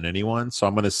better than anyone. So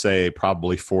I'm going to say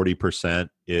probably 40%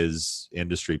 is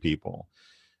industry people.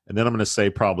 And then I'm going to say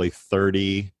probably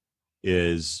 30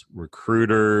 is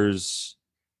recruiters,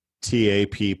 TA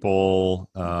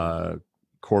people,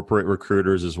 corporate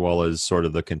recruiters, as well as sort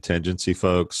of the contingency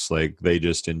folks. Like, they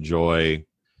just enjoy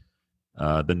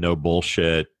the no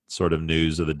bullshit sort of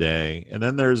news of the day. And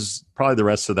then there's probably the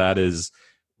rest of that is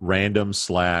random /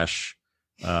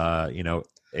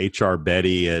 HR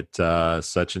Betty at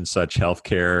such and such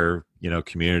healthcare,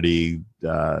 community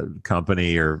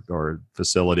company or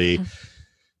facility.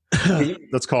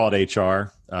 Let's call it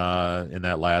HR in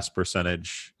that last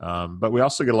percentage. But we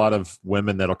also get a lot of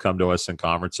women that'll come to us in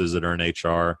conferences that are in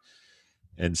HR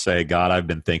and say, God, I've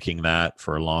been thinking that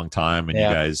for a long time. And you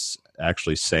guys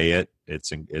actually say it.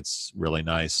 It's really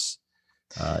nice.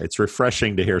 It's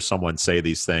refreshing to hear someone say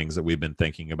these things that we've been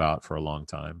thinking about for a long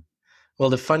time. Well,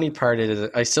 the funny part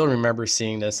is I still remember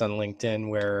seeing this on LinkedIn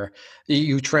where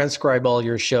you transcribe all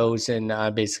your shows and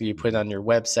basically you put it on your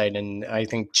website. And I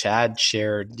think Chad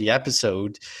shared the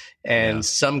episode and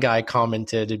some guy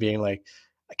commented being like,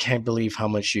 I can't believe how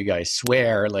much you guys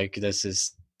swear. Like, this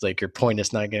is like, your point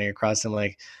is not getting across. I'm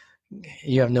like,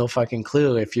 you have no fucking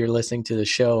clue if you're listening to the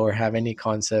show or have any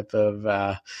concept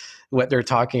of what they're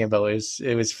talking about.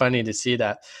 It was funny to see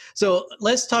that. So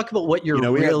let's talk about what you're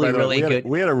really good.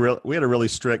 We had a really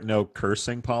strict no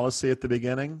cursing policy at the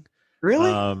beginning.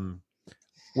 Really?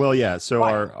 Well, yeah. So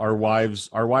our wives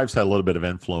had a little bit of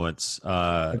influence.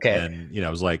 And it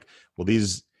was like, well,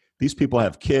 these people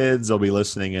have kids. They'll be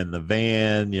listening in the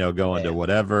van, going to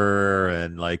whatever,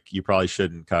 and like, you probably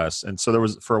shouldn't cuss. And so there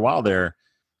was, for a while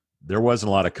there wasn't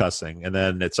a lot of cussing. And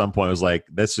then at some point it was like,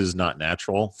 this is not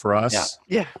natural for us.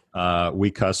 Yeah.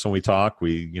 We cuss when we talk,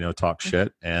 we, talk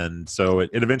shit. And so it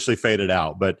eventually faded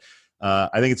out. But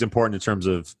I think it's important in terms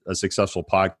of a successful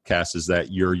podcast is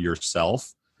that you're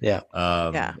yourself. Yeah.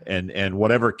 And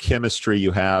whatever chemistry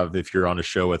you have, if you're on a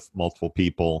show with multiple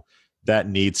people, that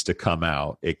needs to come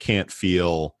out. It can't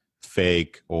feel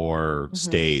fake or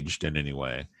staged in any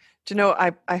way. Do you know,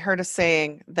 I heard a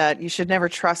saying that you should never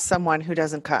trust someone who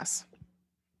doesn't cuss.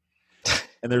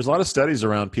 And there's a lot of studies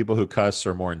around people who cuss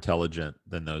are more intelligent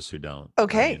than those who don't.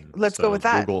 Okay, let's go with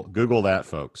that. Google that,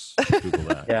 folks. Google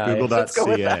that. Yeah, let's go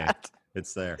with Google.ca. that.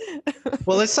 It's there.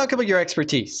 Well, let's talk about your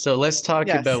expertise. So let's talk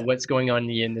Yes. about what's going on in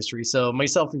the industry. So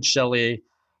myself and Shelley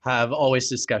have always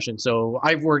discussion. So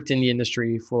I've worked in the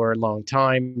industry for a long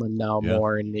time. I'm now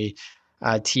more in the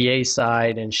TA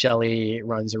side, and Shelley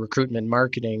runs a recruitment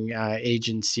marketing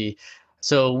agency.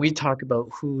 So we talk about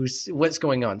what's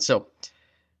going on. So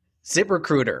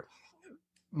ZipRecruiter.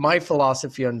 My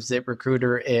philosophy on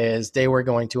ZipRecruiter is they were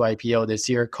going to IPO this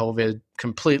year. COVID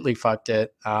completely fucked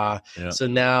it. So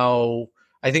now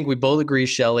I think we both agree,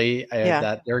 Shelley,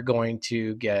 that they're going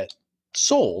to get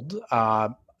sold.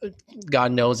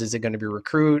 God knows, is it going to be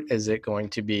Recruit? Is it going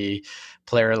to be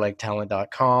player like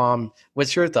talent.com?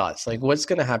 What's your thoughts? Like, what's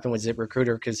going to happen with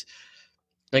ZipRecruiter? Because,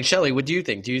 like, Shelley, what do you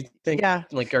think? Do you think,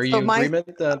 like, are you in agreement?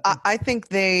 I think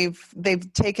they've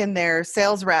taken their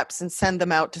sales reps and send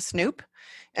them out to snoop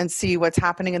and see what's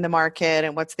happening in the market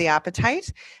and what's the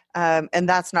appetite. And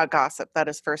that's not gossip. That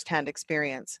is firsthand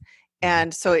experience.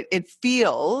 And so it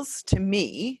feels to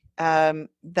me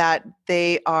that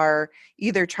they are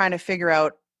either trying to figure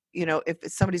out, if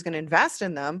somebody's going to invest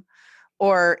in them,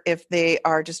 or if they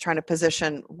are just trying to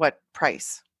position what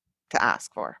price to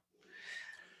ask for.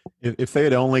 If they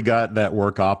had only got that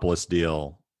Workopolis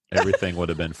deal, everything would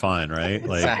have been fine, right?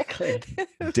 Like, exactly.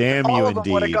 Damn All you, of them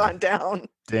indeed. would have gone down.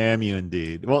 Damn you,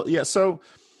 indeed. Well, yeah. So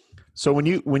when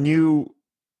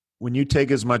you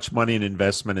take as much money in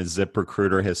investment as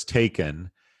ZipRecruiter has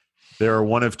taken, there are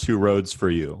one of two roads for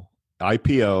you: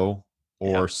 IPO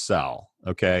or sell.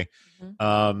 Okay.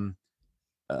 Mm-hmm.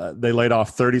 They laid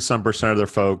off 30% of their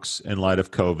folks in light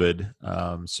of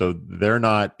COVID. So they're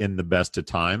not in the best of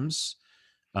times.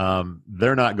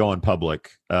 They're not going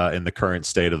public in the current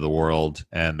state of the world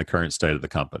and the current state of the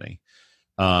company.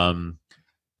 And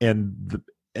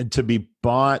to be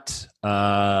bought,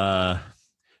 the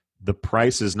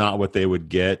price is not what they would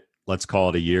get, let's call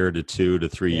it a year to 2 to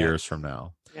 3 years from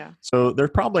now. Yeah. So they're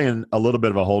probably in a little bit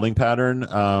of a holding pattern.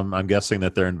 I'm guessing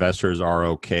that their investors are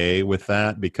okay with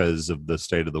that because of the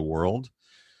state of the world.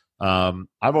 I've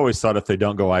always thought if they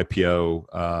don't go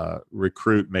IPO,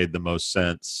 Recruit made the most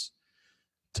sense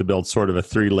to build sort of a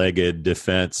three-legged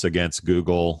defense against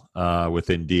Google with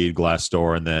Indeed,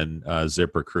 Glassdoor, and then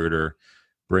ZipRecruiter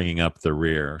bringing up the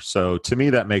rear. So to me,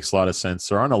 that makes a lot of sense.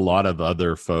 There aren't a lot of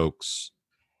other folks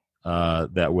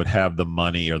that would have the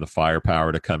money or the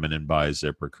firepower to come in and buy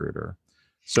ZipRecruiter.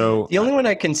 So the only one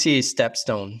I can see is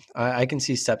Stepstone. I can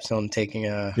see Stepstone taking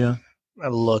a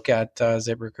look at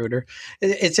ZipRecruiter.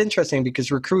 It's interesting because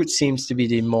Recruit seems to be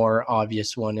the more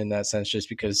obvious one in that sense, just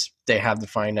because they have the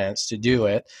finance to do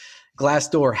it.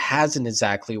 Glassdoor hasn't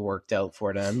exactly worked out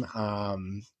for them,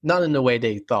 not in the way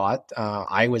they thought.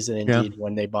 I was in Indeed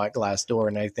when they bought Glassdoor,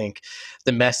 and I think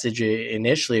the message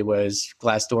initially was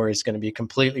Glassdoor is going to be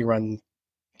completely run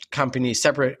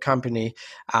separate company,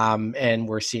 and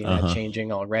we're seeing that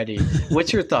changing already.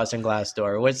 What's your thoughts on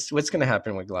Glassdoor? What's going to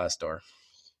happen with Glassdoor?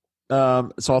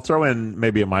 So I'll throw in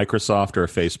maybe a Microsoft or a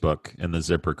Facebook in the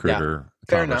ZipRecruiter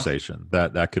conversation.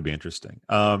 That could be interesting.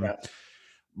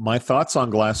 My thoughts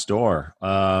on Glassdoor.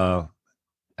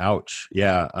 Ouch.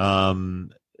 Yeah.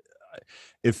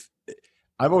 If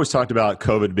I've always talked about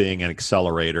COVID being an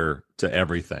accelerator to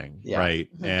everything, right?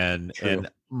 Mm-hmm. And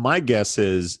my guess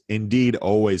is Indeed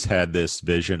always had this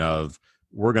vision of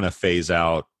we're going to phase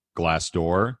out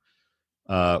Glassdoor,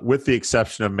 with the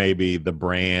exception of maybe the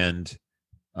brand.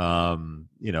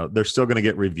 They're still going to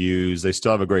get reviews. They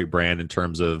still have a great brand in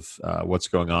terms of what's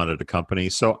going on at a company.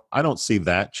 So I don't see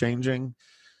that changing.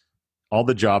 All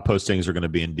the job postings are going to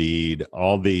be Indeed.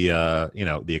 All the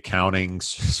the accounting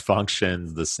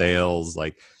functions, the sales,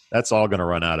 like that's all going to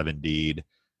run out of Indeed.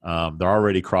 They're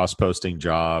already cross-posting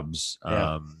jobs.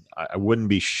 I wouldn't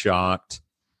be shocked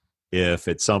if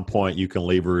at some point you can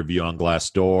leave a review on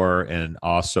Glassdoor and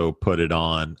also put it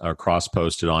on or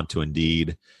cross-post it onto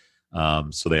Indeed.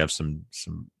 So they have some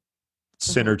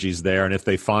synergies there. And if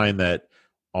they find that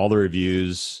all the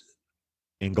reviews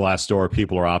in Glassdoor,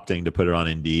 people are opting to put it on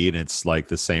Indeed, and it's like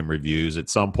the same reviews, at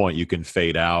some point you can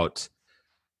fade out.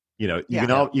 You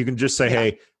can just say,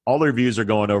 hey, all the reviews are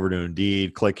going over to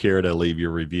Indeed. Click here to leave your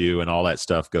review, and all that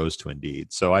stuff goes to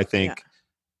Indeed. So I think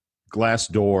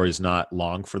Glassdoor is not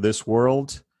long for this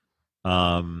world.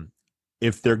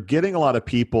 If they're getting a lot of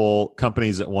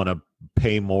companies that want to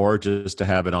pay more just to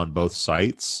have it on both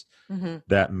sites,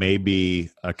 that may be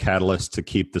a catalyst to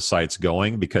keep the sites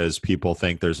going because people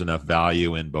think there's enough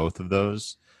value in both of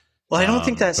those. Well, I don't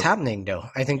think that's happening though.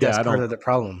 I think that's part of the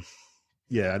problem.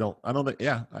 Yeah, I don't think,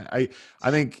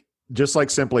 I think just like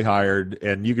Simply Hired,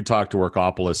 and you could talk to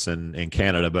Workopolis in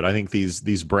Canada, but I think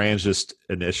these brands just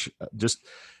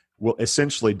will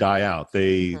essentially die out.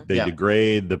 They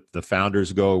degrade, the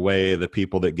founders go away, the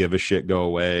people that give a shit go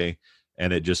away,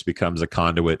 and it just becomes a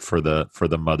conduit for the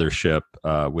mothership,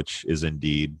 which is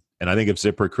Indeed. And I think if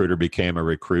ZipRecruiter became a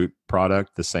recruit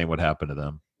product, the same would happen to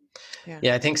them.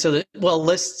 Yeah, I think so.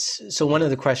 So one of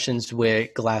the questions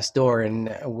with Glassdoor and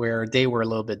where they were a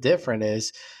little bit different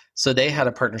is, so they had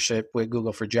a partnership with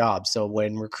Google for Jobs. So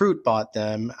when Recruit bought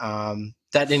them,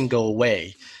 that didn't go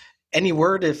away. Any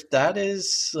word if that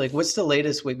is, like, what's the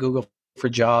latest with Google for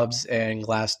Jobs and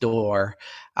Glassdoor?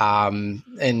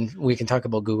 And we can talk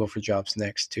about Google for Jobs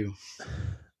next too.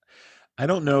 I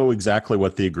don't know exactly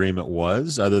what the agreement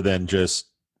was, other than just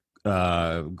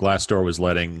Glassdoor was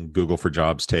letting Google for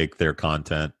Jobs take their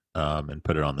content and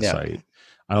put it on the site.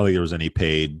 I don't think there was any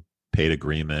paid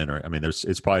agreement, or I mean,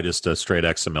 it's probably just a straight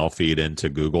XML feed into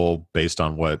Google based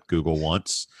on what Google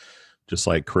wants, just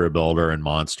like Career Builder and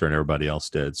Monster and everybody else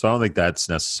did. So I don't think that's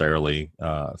necessarily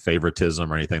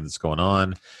favoritism or anything that's going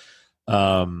on.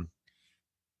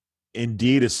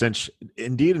 Indeed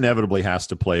inevitably has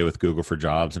to play with Google for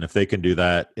Jobs, and if they can do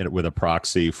that with a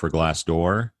proxy for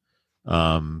Glassdoor,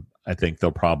 I think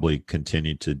they'll probably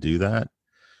continue to do that.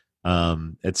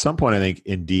 At some point, I think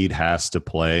Indeed has to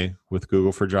play with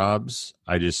Google for Jobs.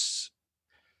 At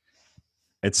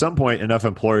some point, enough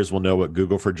employers will know what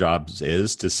Google for Jobs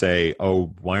is to say,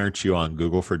 oh, why aren't you on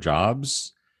Google for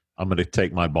Jobs? I'm going to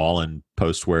take my ball and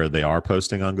post where they are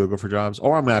posting on Google for Jobs,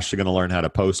 or I'm actually going to learn how to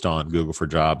post on Google for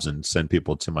Jobs and send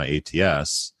people to my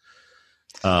ATS.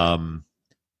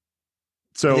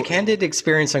 So the candidate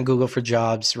experience on Google for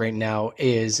Jobs right now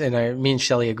is, and me and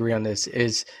Shelley agree on this,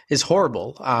 is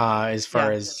horrible as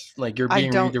far as like you're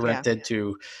being redirected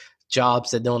to jobs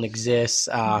that don't exist.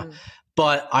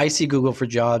 But I see Google for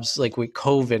Jobs like with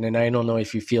COVID, and I don't know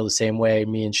if you feel the same way.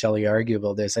 Me and Shelley argue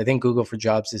about this. I think Google for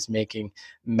Jobs is making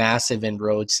massive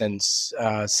inroads since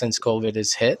COVID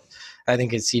has hit. I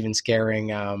think it's even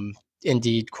scaring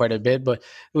Indeed quite a bit. But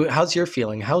how's your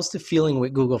feeling? How's the feeling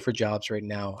with Google for Jobs right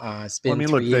now? It's been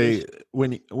 3 years.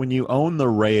 When you own the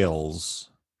rails,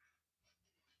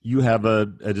 you have a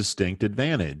distinct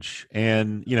advantage.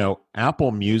 And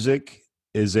Apple Music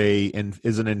is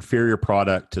an inferior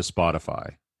product to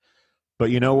Spotify.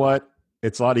 But you know what?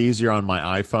 It's a lot easier on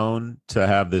my iPhone to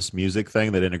have this music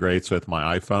thing that integrates with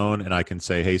my iPhone, and I can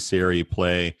say, "Hey Siri,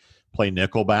 play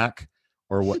Nickelback,"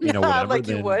 or what whatever like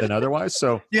than otherwise.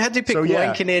 So you had to pick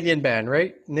one Canadian band,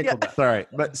 right? Nickelback. All right,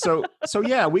 but so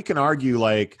yeah, we can argue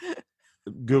like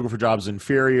Google for Jobs is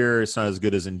inferior. It's not as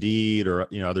good as Indeed or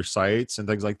other sites and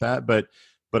things like that. But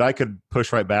I could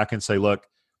push right back and say, look,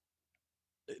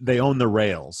 they own the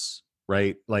rails,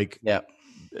 right? Like,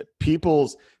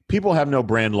 people have no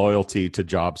brand loyalty to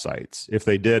job sites. If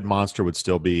they did, Monster would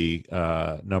still be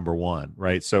number one,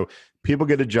 right? So people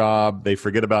get a job, they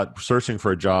forget about searching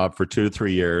for a job for 2 to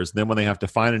 3 years. Then when they have to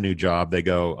find a new job, they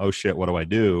go, oh shit, what do I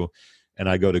do? And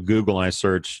I go to Google and I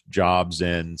search jobs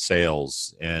in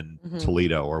sales in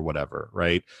Toledo or whatever,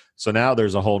 right? So now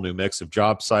there's a whole new mix of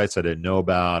job sites I didn't know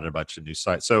about and a bunch of new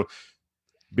sites. So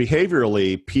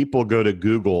behaviorally, people go to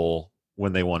Google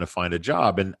when they want to find a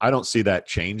job, and I don't see that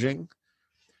changing.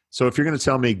 So if you're going to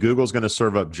tell me Google's going to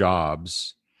serve up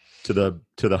jobs to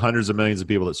the hundreds of millions of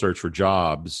people that search for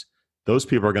jobs, those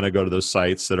people are going to go to those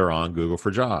sites that are on Google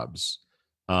for Jobs.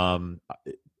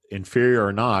 Inferior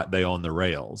or not, they own the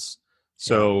rails.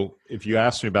 So if you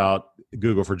ask me about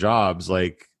Google for Jobs,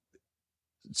 like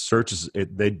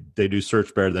they do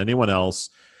search better than anyone else.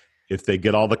 If they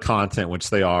get all the content, which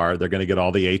they are, they're going to get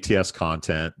all the ATS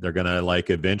content. They're going to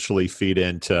eventually feed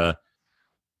into,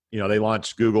 they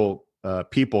launched Google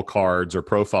people cards or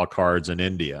profile cards in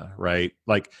India, right?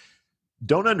 Like,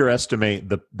 don't underestimate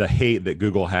the hate that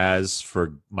Google has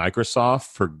for Microsoft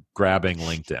for grabbing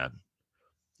LinkedIn.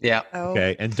 Yeah.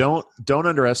 Okay. And don't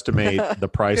underestimate the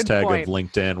price tag point. of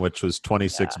LinkedIn, which was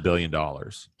 $26 billion.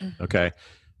 Okay.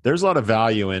 There's a lot of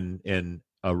value in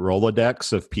a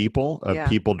Rolodex of people,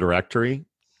 people directory,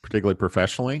 particularly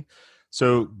professionally.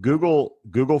 So Google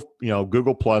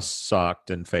Plus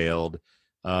sucked and failed.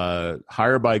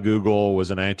 Hired by Google was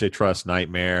an antitrust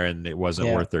nightmare, and it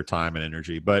wasn't worth their time and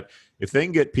energy. But if they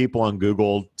can get people on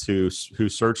Google who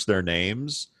search their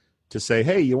names to say,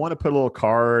 hey, you want to put a little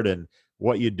card and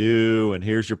what you do, and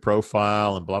here's your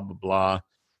profile and blah, blah,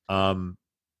 blah.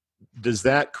 Does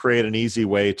that create an easy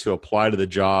way to apply to the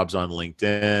jobs on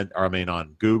LinkedIn, or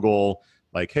on Google?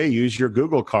 Like, hey, use your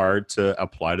Google card to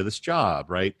apply to this job,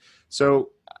 right?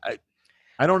 So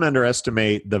I don't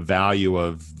underestimate the value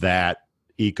of that,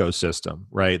 ecosystem,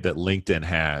 right, that LinkedIn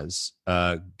has.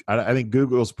 I think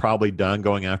Google's probably done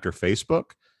going after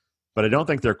Facebook, but I don't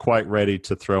think they're quite ready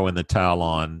to throw in the towel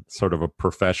on sort of a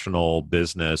professional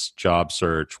business job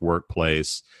search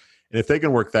workplace. And if they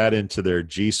can work that into their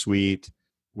G Suite,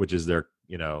 which is their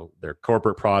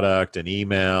corporate product and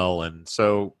email, and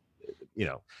so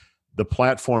the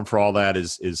platform for all that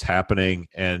is happening,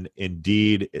 and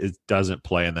Indeed it doesn't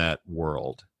play in that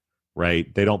world,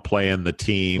 right? They don't play in the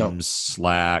Teams,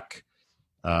 Slack,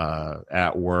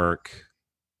 at work,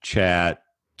 chat,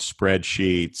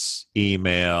 spreadsheets,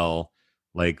 email,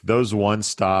 like those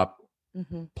one-stop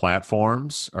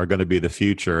platforms are going to be the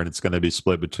future, and it's going to be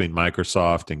split between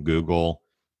Microsoft and Google,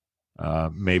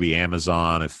 maybe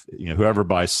Amazon. If whoever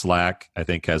buys Slack, I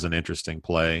think has an interesting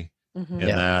play in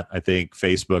that. I think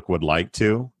Facebook would like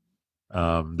to.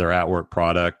 Their at-work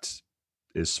product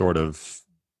is sort of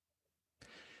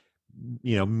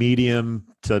medium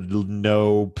to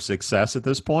no success at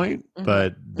this point,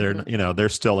 but they're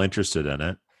still interested in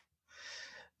it.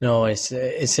 No, it's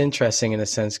interesting in a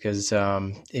sense because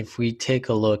if we take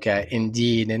a look at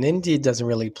Indeed, and Indeed doesn't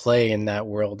really play in that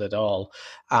world at all.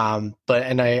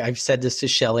 I've said this to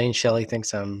Shelley, and Shelley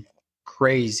thinks I'm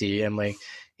crazy. I'm like,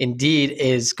 Indeed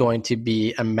is going to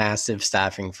be a massive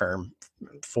staffing firm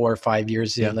 4 or 5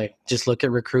 years. Like, just look at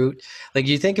Recruit. Like,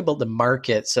 you think about the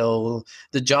market. So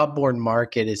the job board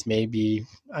market is maybe,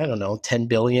 I don't know, 10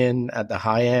 billion at the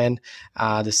high end.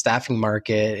 The staffing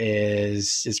market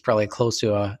is probably close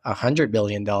to $100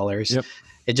 billion. Yep.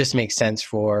 It just makes sense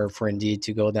for Indeed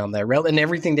to go down that route, and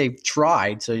everything they've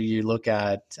tried. So you look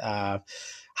at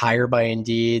Hire by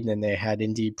Indeed, and then they had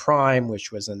Indeed Prime,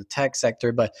 which was in the tech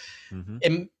sector. But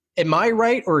am I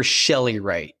right, or is Shelley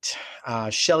right?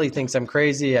 Shelley thinks I'm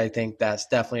crazy. I think that's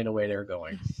definitely the way they're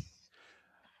going.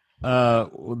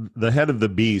 The head of the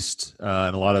beast,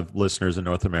 and a lot of listeners in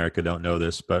North America don't know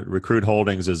this, but Recruit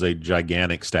Holdings is a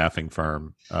gigantic staffing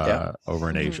firm over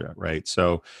in Asia, right?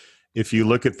 So if you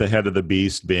look at the head of the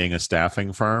beast being a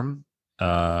staffing firm,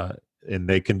 and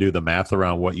they can do the math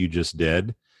around what you just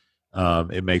did,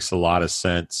 it makes a lot of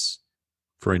sense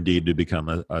for Indeed to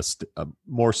become a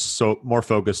more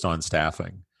focused on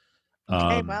staffing.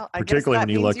 Okay, well, I guess particularly that when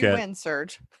you means look you at win,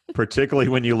 Serge. particularly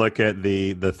when you look at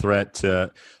the threat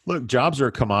to jobs are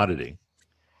a commodity.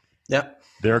 Yep.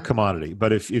 They're a commodity.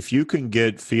 But if you can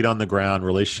get feet on the ground,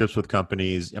 relationships with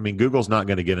companies, I mean, Google's not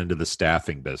going to get into the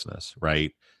staffing business,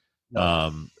 right?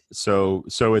 No. So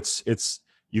it's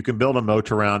you can build a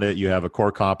moat around it. You have a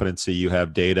core competency. You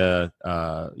have data.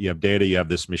 You have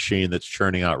this machine that's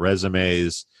churning out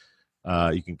resumes.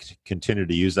 You can continue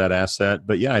to use that asset.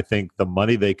 But yeah, I think the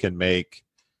money they can make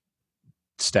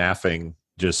staffing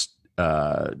just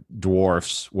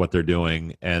dwarfs what they're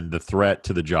doing, and the threat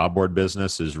to the job board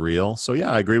business is real. So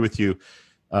yeah, I agree with you.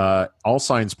 All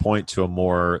signs point to a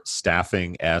more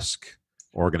staffing-esque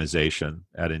organization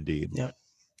at Indeed. Yeah.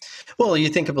 Well, you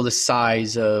think about the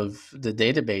size of the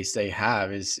database they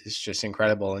have is just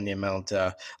incredible, and the amount.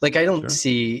 I don't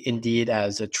see Indeed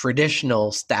as a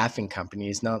traditional staffing company.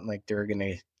 It's not like they're going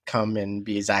to come and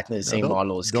be exactly the same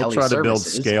model as Kelly try Services. to build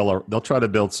scale. They'll try to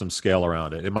build some scale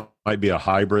around it. It might be a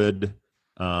hybrid,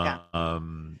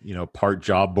 part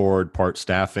job board, part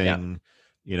staffing.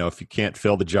 Yeah. If you can't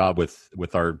fill the job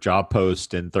with our job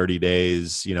post in 30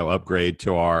 days, upgrade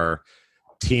to our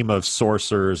team of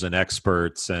sourcers and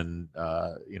experts and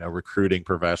recruiting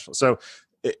professionals. So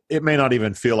it may not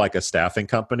even feel like a staffing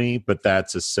company, but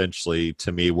that's essentially,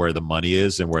 to me, where the money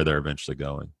is and where they're eventually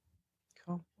going.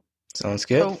 Cool. Sounds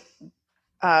good.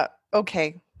 So,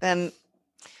 okay, then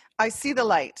I see the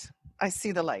light.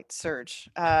 Serge.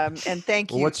 And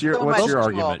thank you. What's your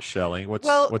argument, Shelley? What's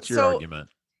your argument?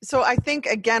 So I think,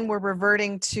 again, we're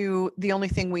reverting to the only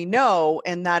thing we know,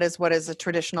 and that is what is a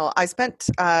traditional. I spent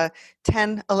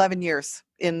 10, 11 years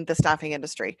in the staffing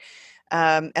industry,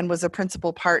 and was a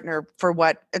principal partner for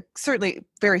what certainly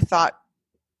very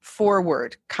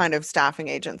thought-forward kind of staffing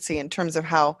agency in terms of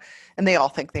how, and they all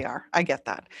think they are. I get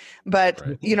that. But,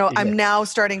 right. I'm now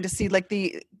starting to see like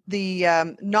the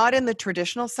not in the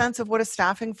traditional sense of what a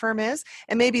staffing firm is.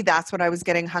 And maybe that's what I was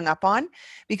getting hung up on,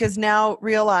 because now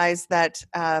realize that,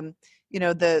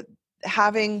 the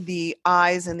having the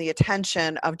eyes and the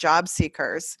attention of job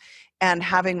seekers and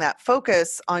having that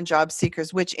focus on job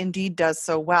seekers, which Indeed does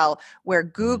so well, where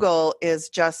Google is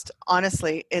just,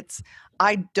 honestly,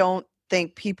 I don't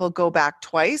think people go back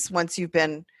twice once you've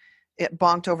been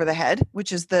bonked over the head,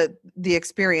 which is the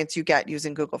experience you get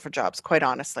using Google for Jobs, quite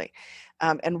honestly.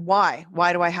 And why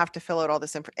do I have to fill out all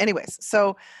this info? Anyways,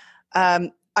 so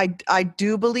I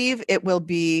do believe it will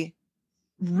be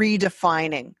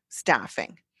redefining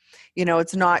staffing.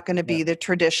 It's not going to be the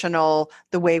traditional,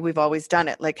 the way we've always done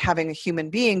it, like having a human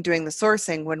being doing the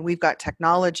sourcing when we've got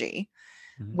technology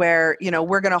where,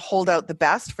 we're going to hold out the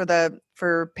best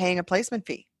for paying a placement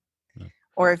fee. Yeah.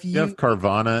 Or if you have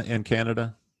Carvana in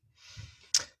Canada?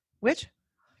 Which?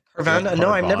 Carvana? No,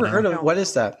 I've never heard of it. What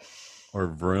is that? Or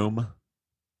Vroom?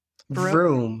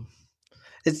 Vroom.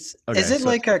 Is it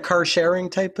like a car sharing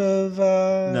type of?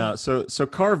 No. So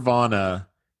Carvana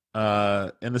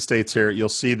in the States here, you'll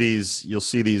see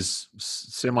these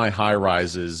semi high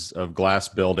rises of glass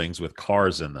buildings with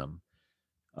cars in them.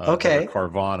 Okay.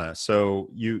 Carvana. So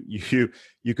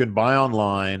you can buy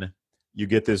online. You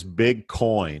get this big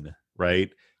coin,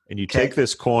 right? And you take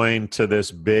this coin to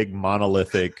this big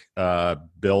monolithic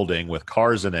building with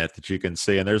cars in it that you can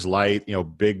see, and there's light,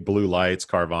 big blue lights,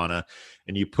 Carvana,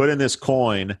 and you put in this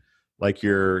coin like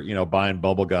you're, buying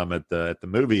bubble gum at the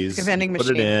movies. Like a vending machine.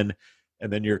 Put it in,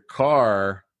 and then your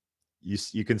car,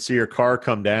 you can see your car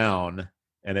come down,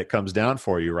 and it comes down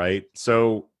for you, right?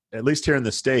 So at least here in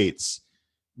the States,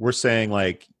 we're saying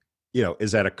like,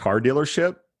 is that a car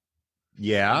dealership?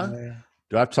 Yeah.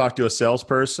 Do I have to talk to a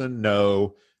salesperson?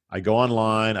 No. I go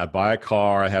online, I buy a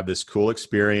car, I have this cool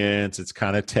experience. It's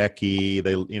kind of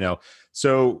techie.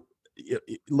 So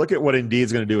look at what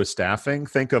Indeed's going to do with staffing.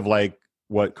 Think of like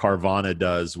what Carvana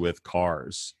does with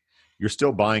cars. You're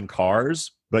still buying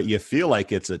cars, but you feel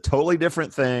like it's a totally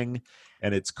different thing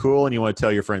and it's cool and you want to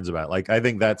tell your friends about it. Like, I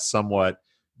think that's somewhat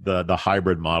the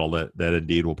hybrid model that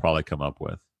Indeed will probably come up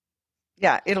with.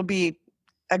 Yeah, it'll be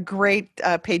a great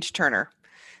page turner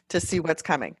to see what's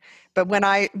coming. But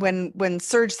when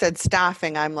Serge said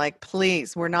staffing, I'm like,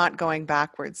 please, we're not going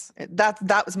backwards.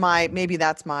 That's my.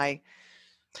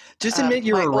 Just admit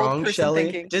you were wrong, Shelley.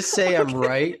 Thinking. Just say I'm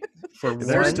right. For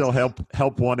there's still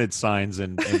help wanted signs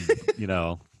and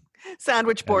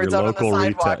sandwich boards out on the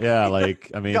sidewalk. Retail. Yeah, like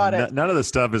I mean, none of the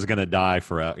stuff is going to die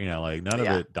forever. Like none of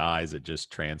it dies; it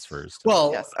just transfers.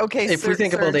 Well, yes. Okay. If we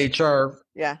think about HR,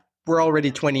 yeah, we're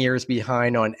already 20 years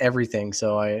behind on everything,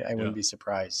 so I wouldn't be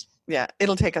surprised. Yeah,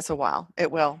 it'll take us a while.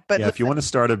 It will. But if you want to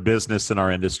start a business in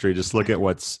our industry, just look at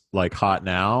what's like hot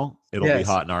now. It'll be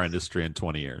hot in our industry in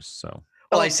 20 years. So.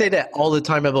 Well, I say that all the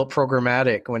time about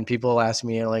programmatic. When people ask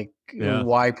me like,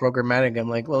 why programmatic? I'm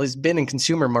like, well, it's been in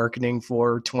consumer marketing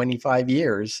for 25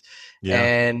 years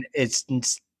and it's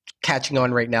catching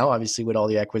on right now, obviously with all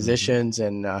the acquisitions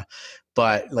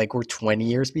but like we're 20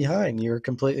 years behind. You're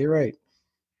completely right.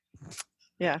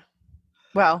 Yeah.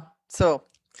 Well, so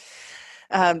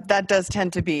that does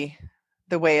tend to be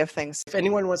the way of things. If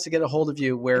anyone wants to get a hold of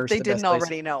you, where's the best place? They didn't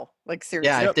already know. Like seriously.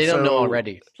 Yeah, if they don't know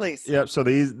already. Please. Yep. So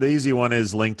the easy one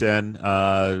is LinkedIn.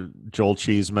 Joel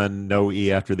Cheesman, no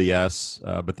E after the S.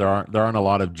 But there aren't a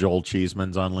lot of Joel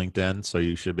Cheesmans on LinkedIn, so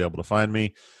you should be able to find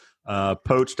me.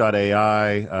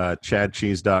 Poach.ai,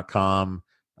 chadcheese.com,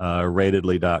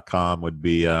 ratedly.com would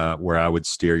be where I would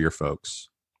steer your folks.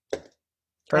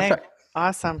 Perfect. Hey,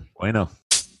 awesome. Bueno.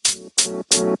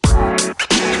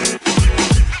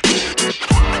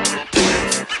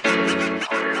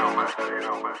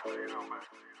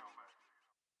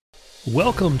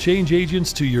 Welcome, change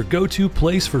agents, to your go-to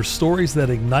place for stories that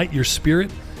ignite your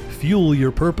spirit, fuel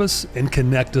your purpose, and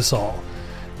connect us all.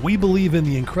 We believe in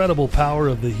the incredible power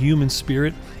of the human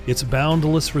spirit, its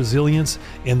boundless resilience,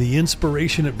 and the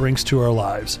inspiration it brings to our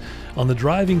lives. On the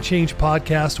Driving Change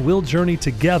podcast, we'll journey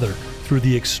together through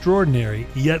the extraordinary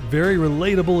yet very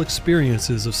relatable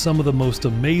experiences of some of the most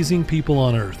amazing people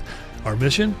on earth. Our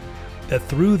mission? That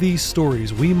through these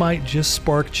stories, we might just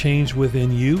spark change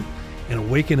within you and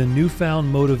awaken a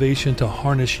newfound motivation to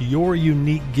harness your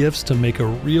unique gifts to make a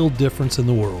real difference in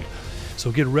the world.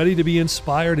 So get ready to be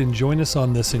inspired and join us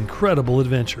on this incredible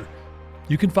adventure.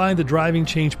 You can find the Driving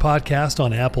Change podcast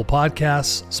on Apple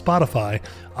Podcasts, Spotify,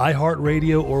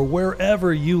 iHeartRadio, or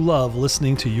wherever you love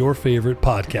listening to your favorite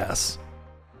podcasts.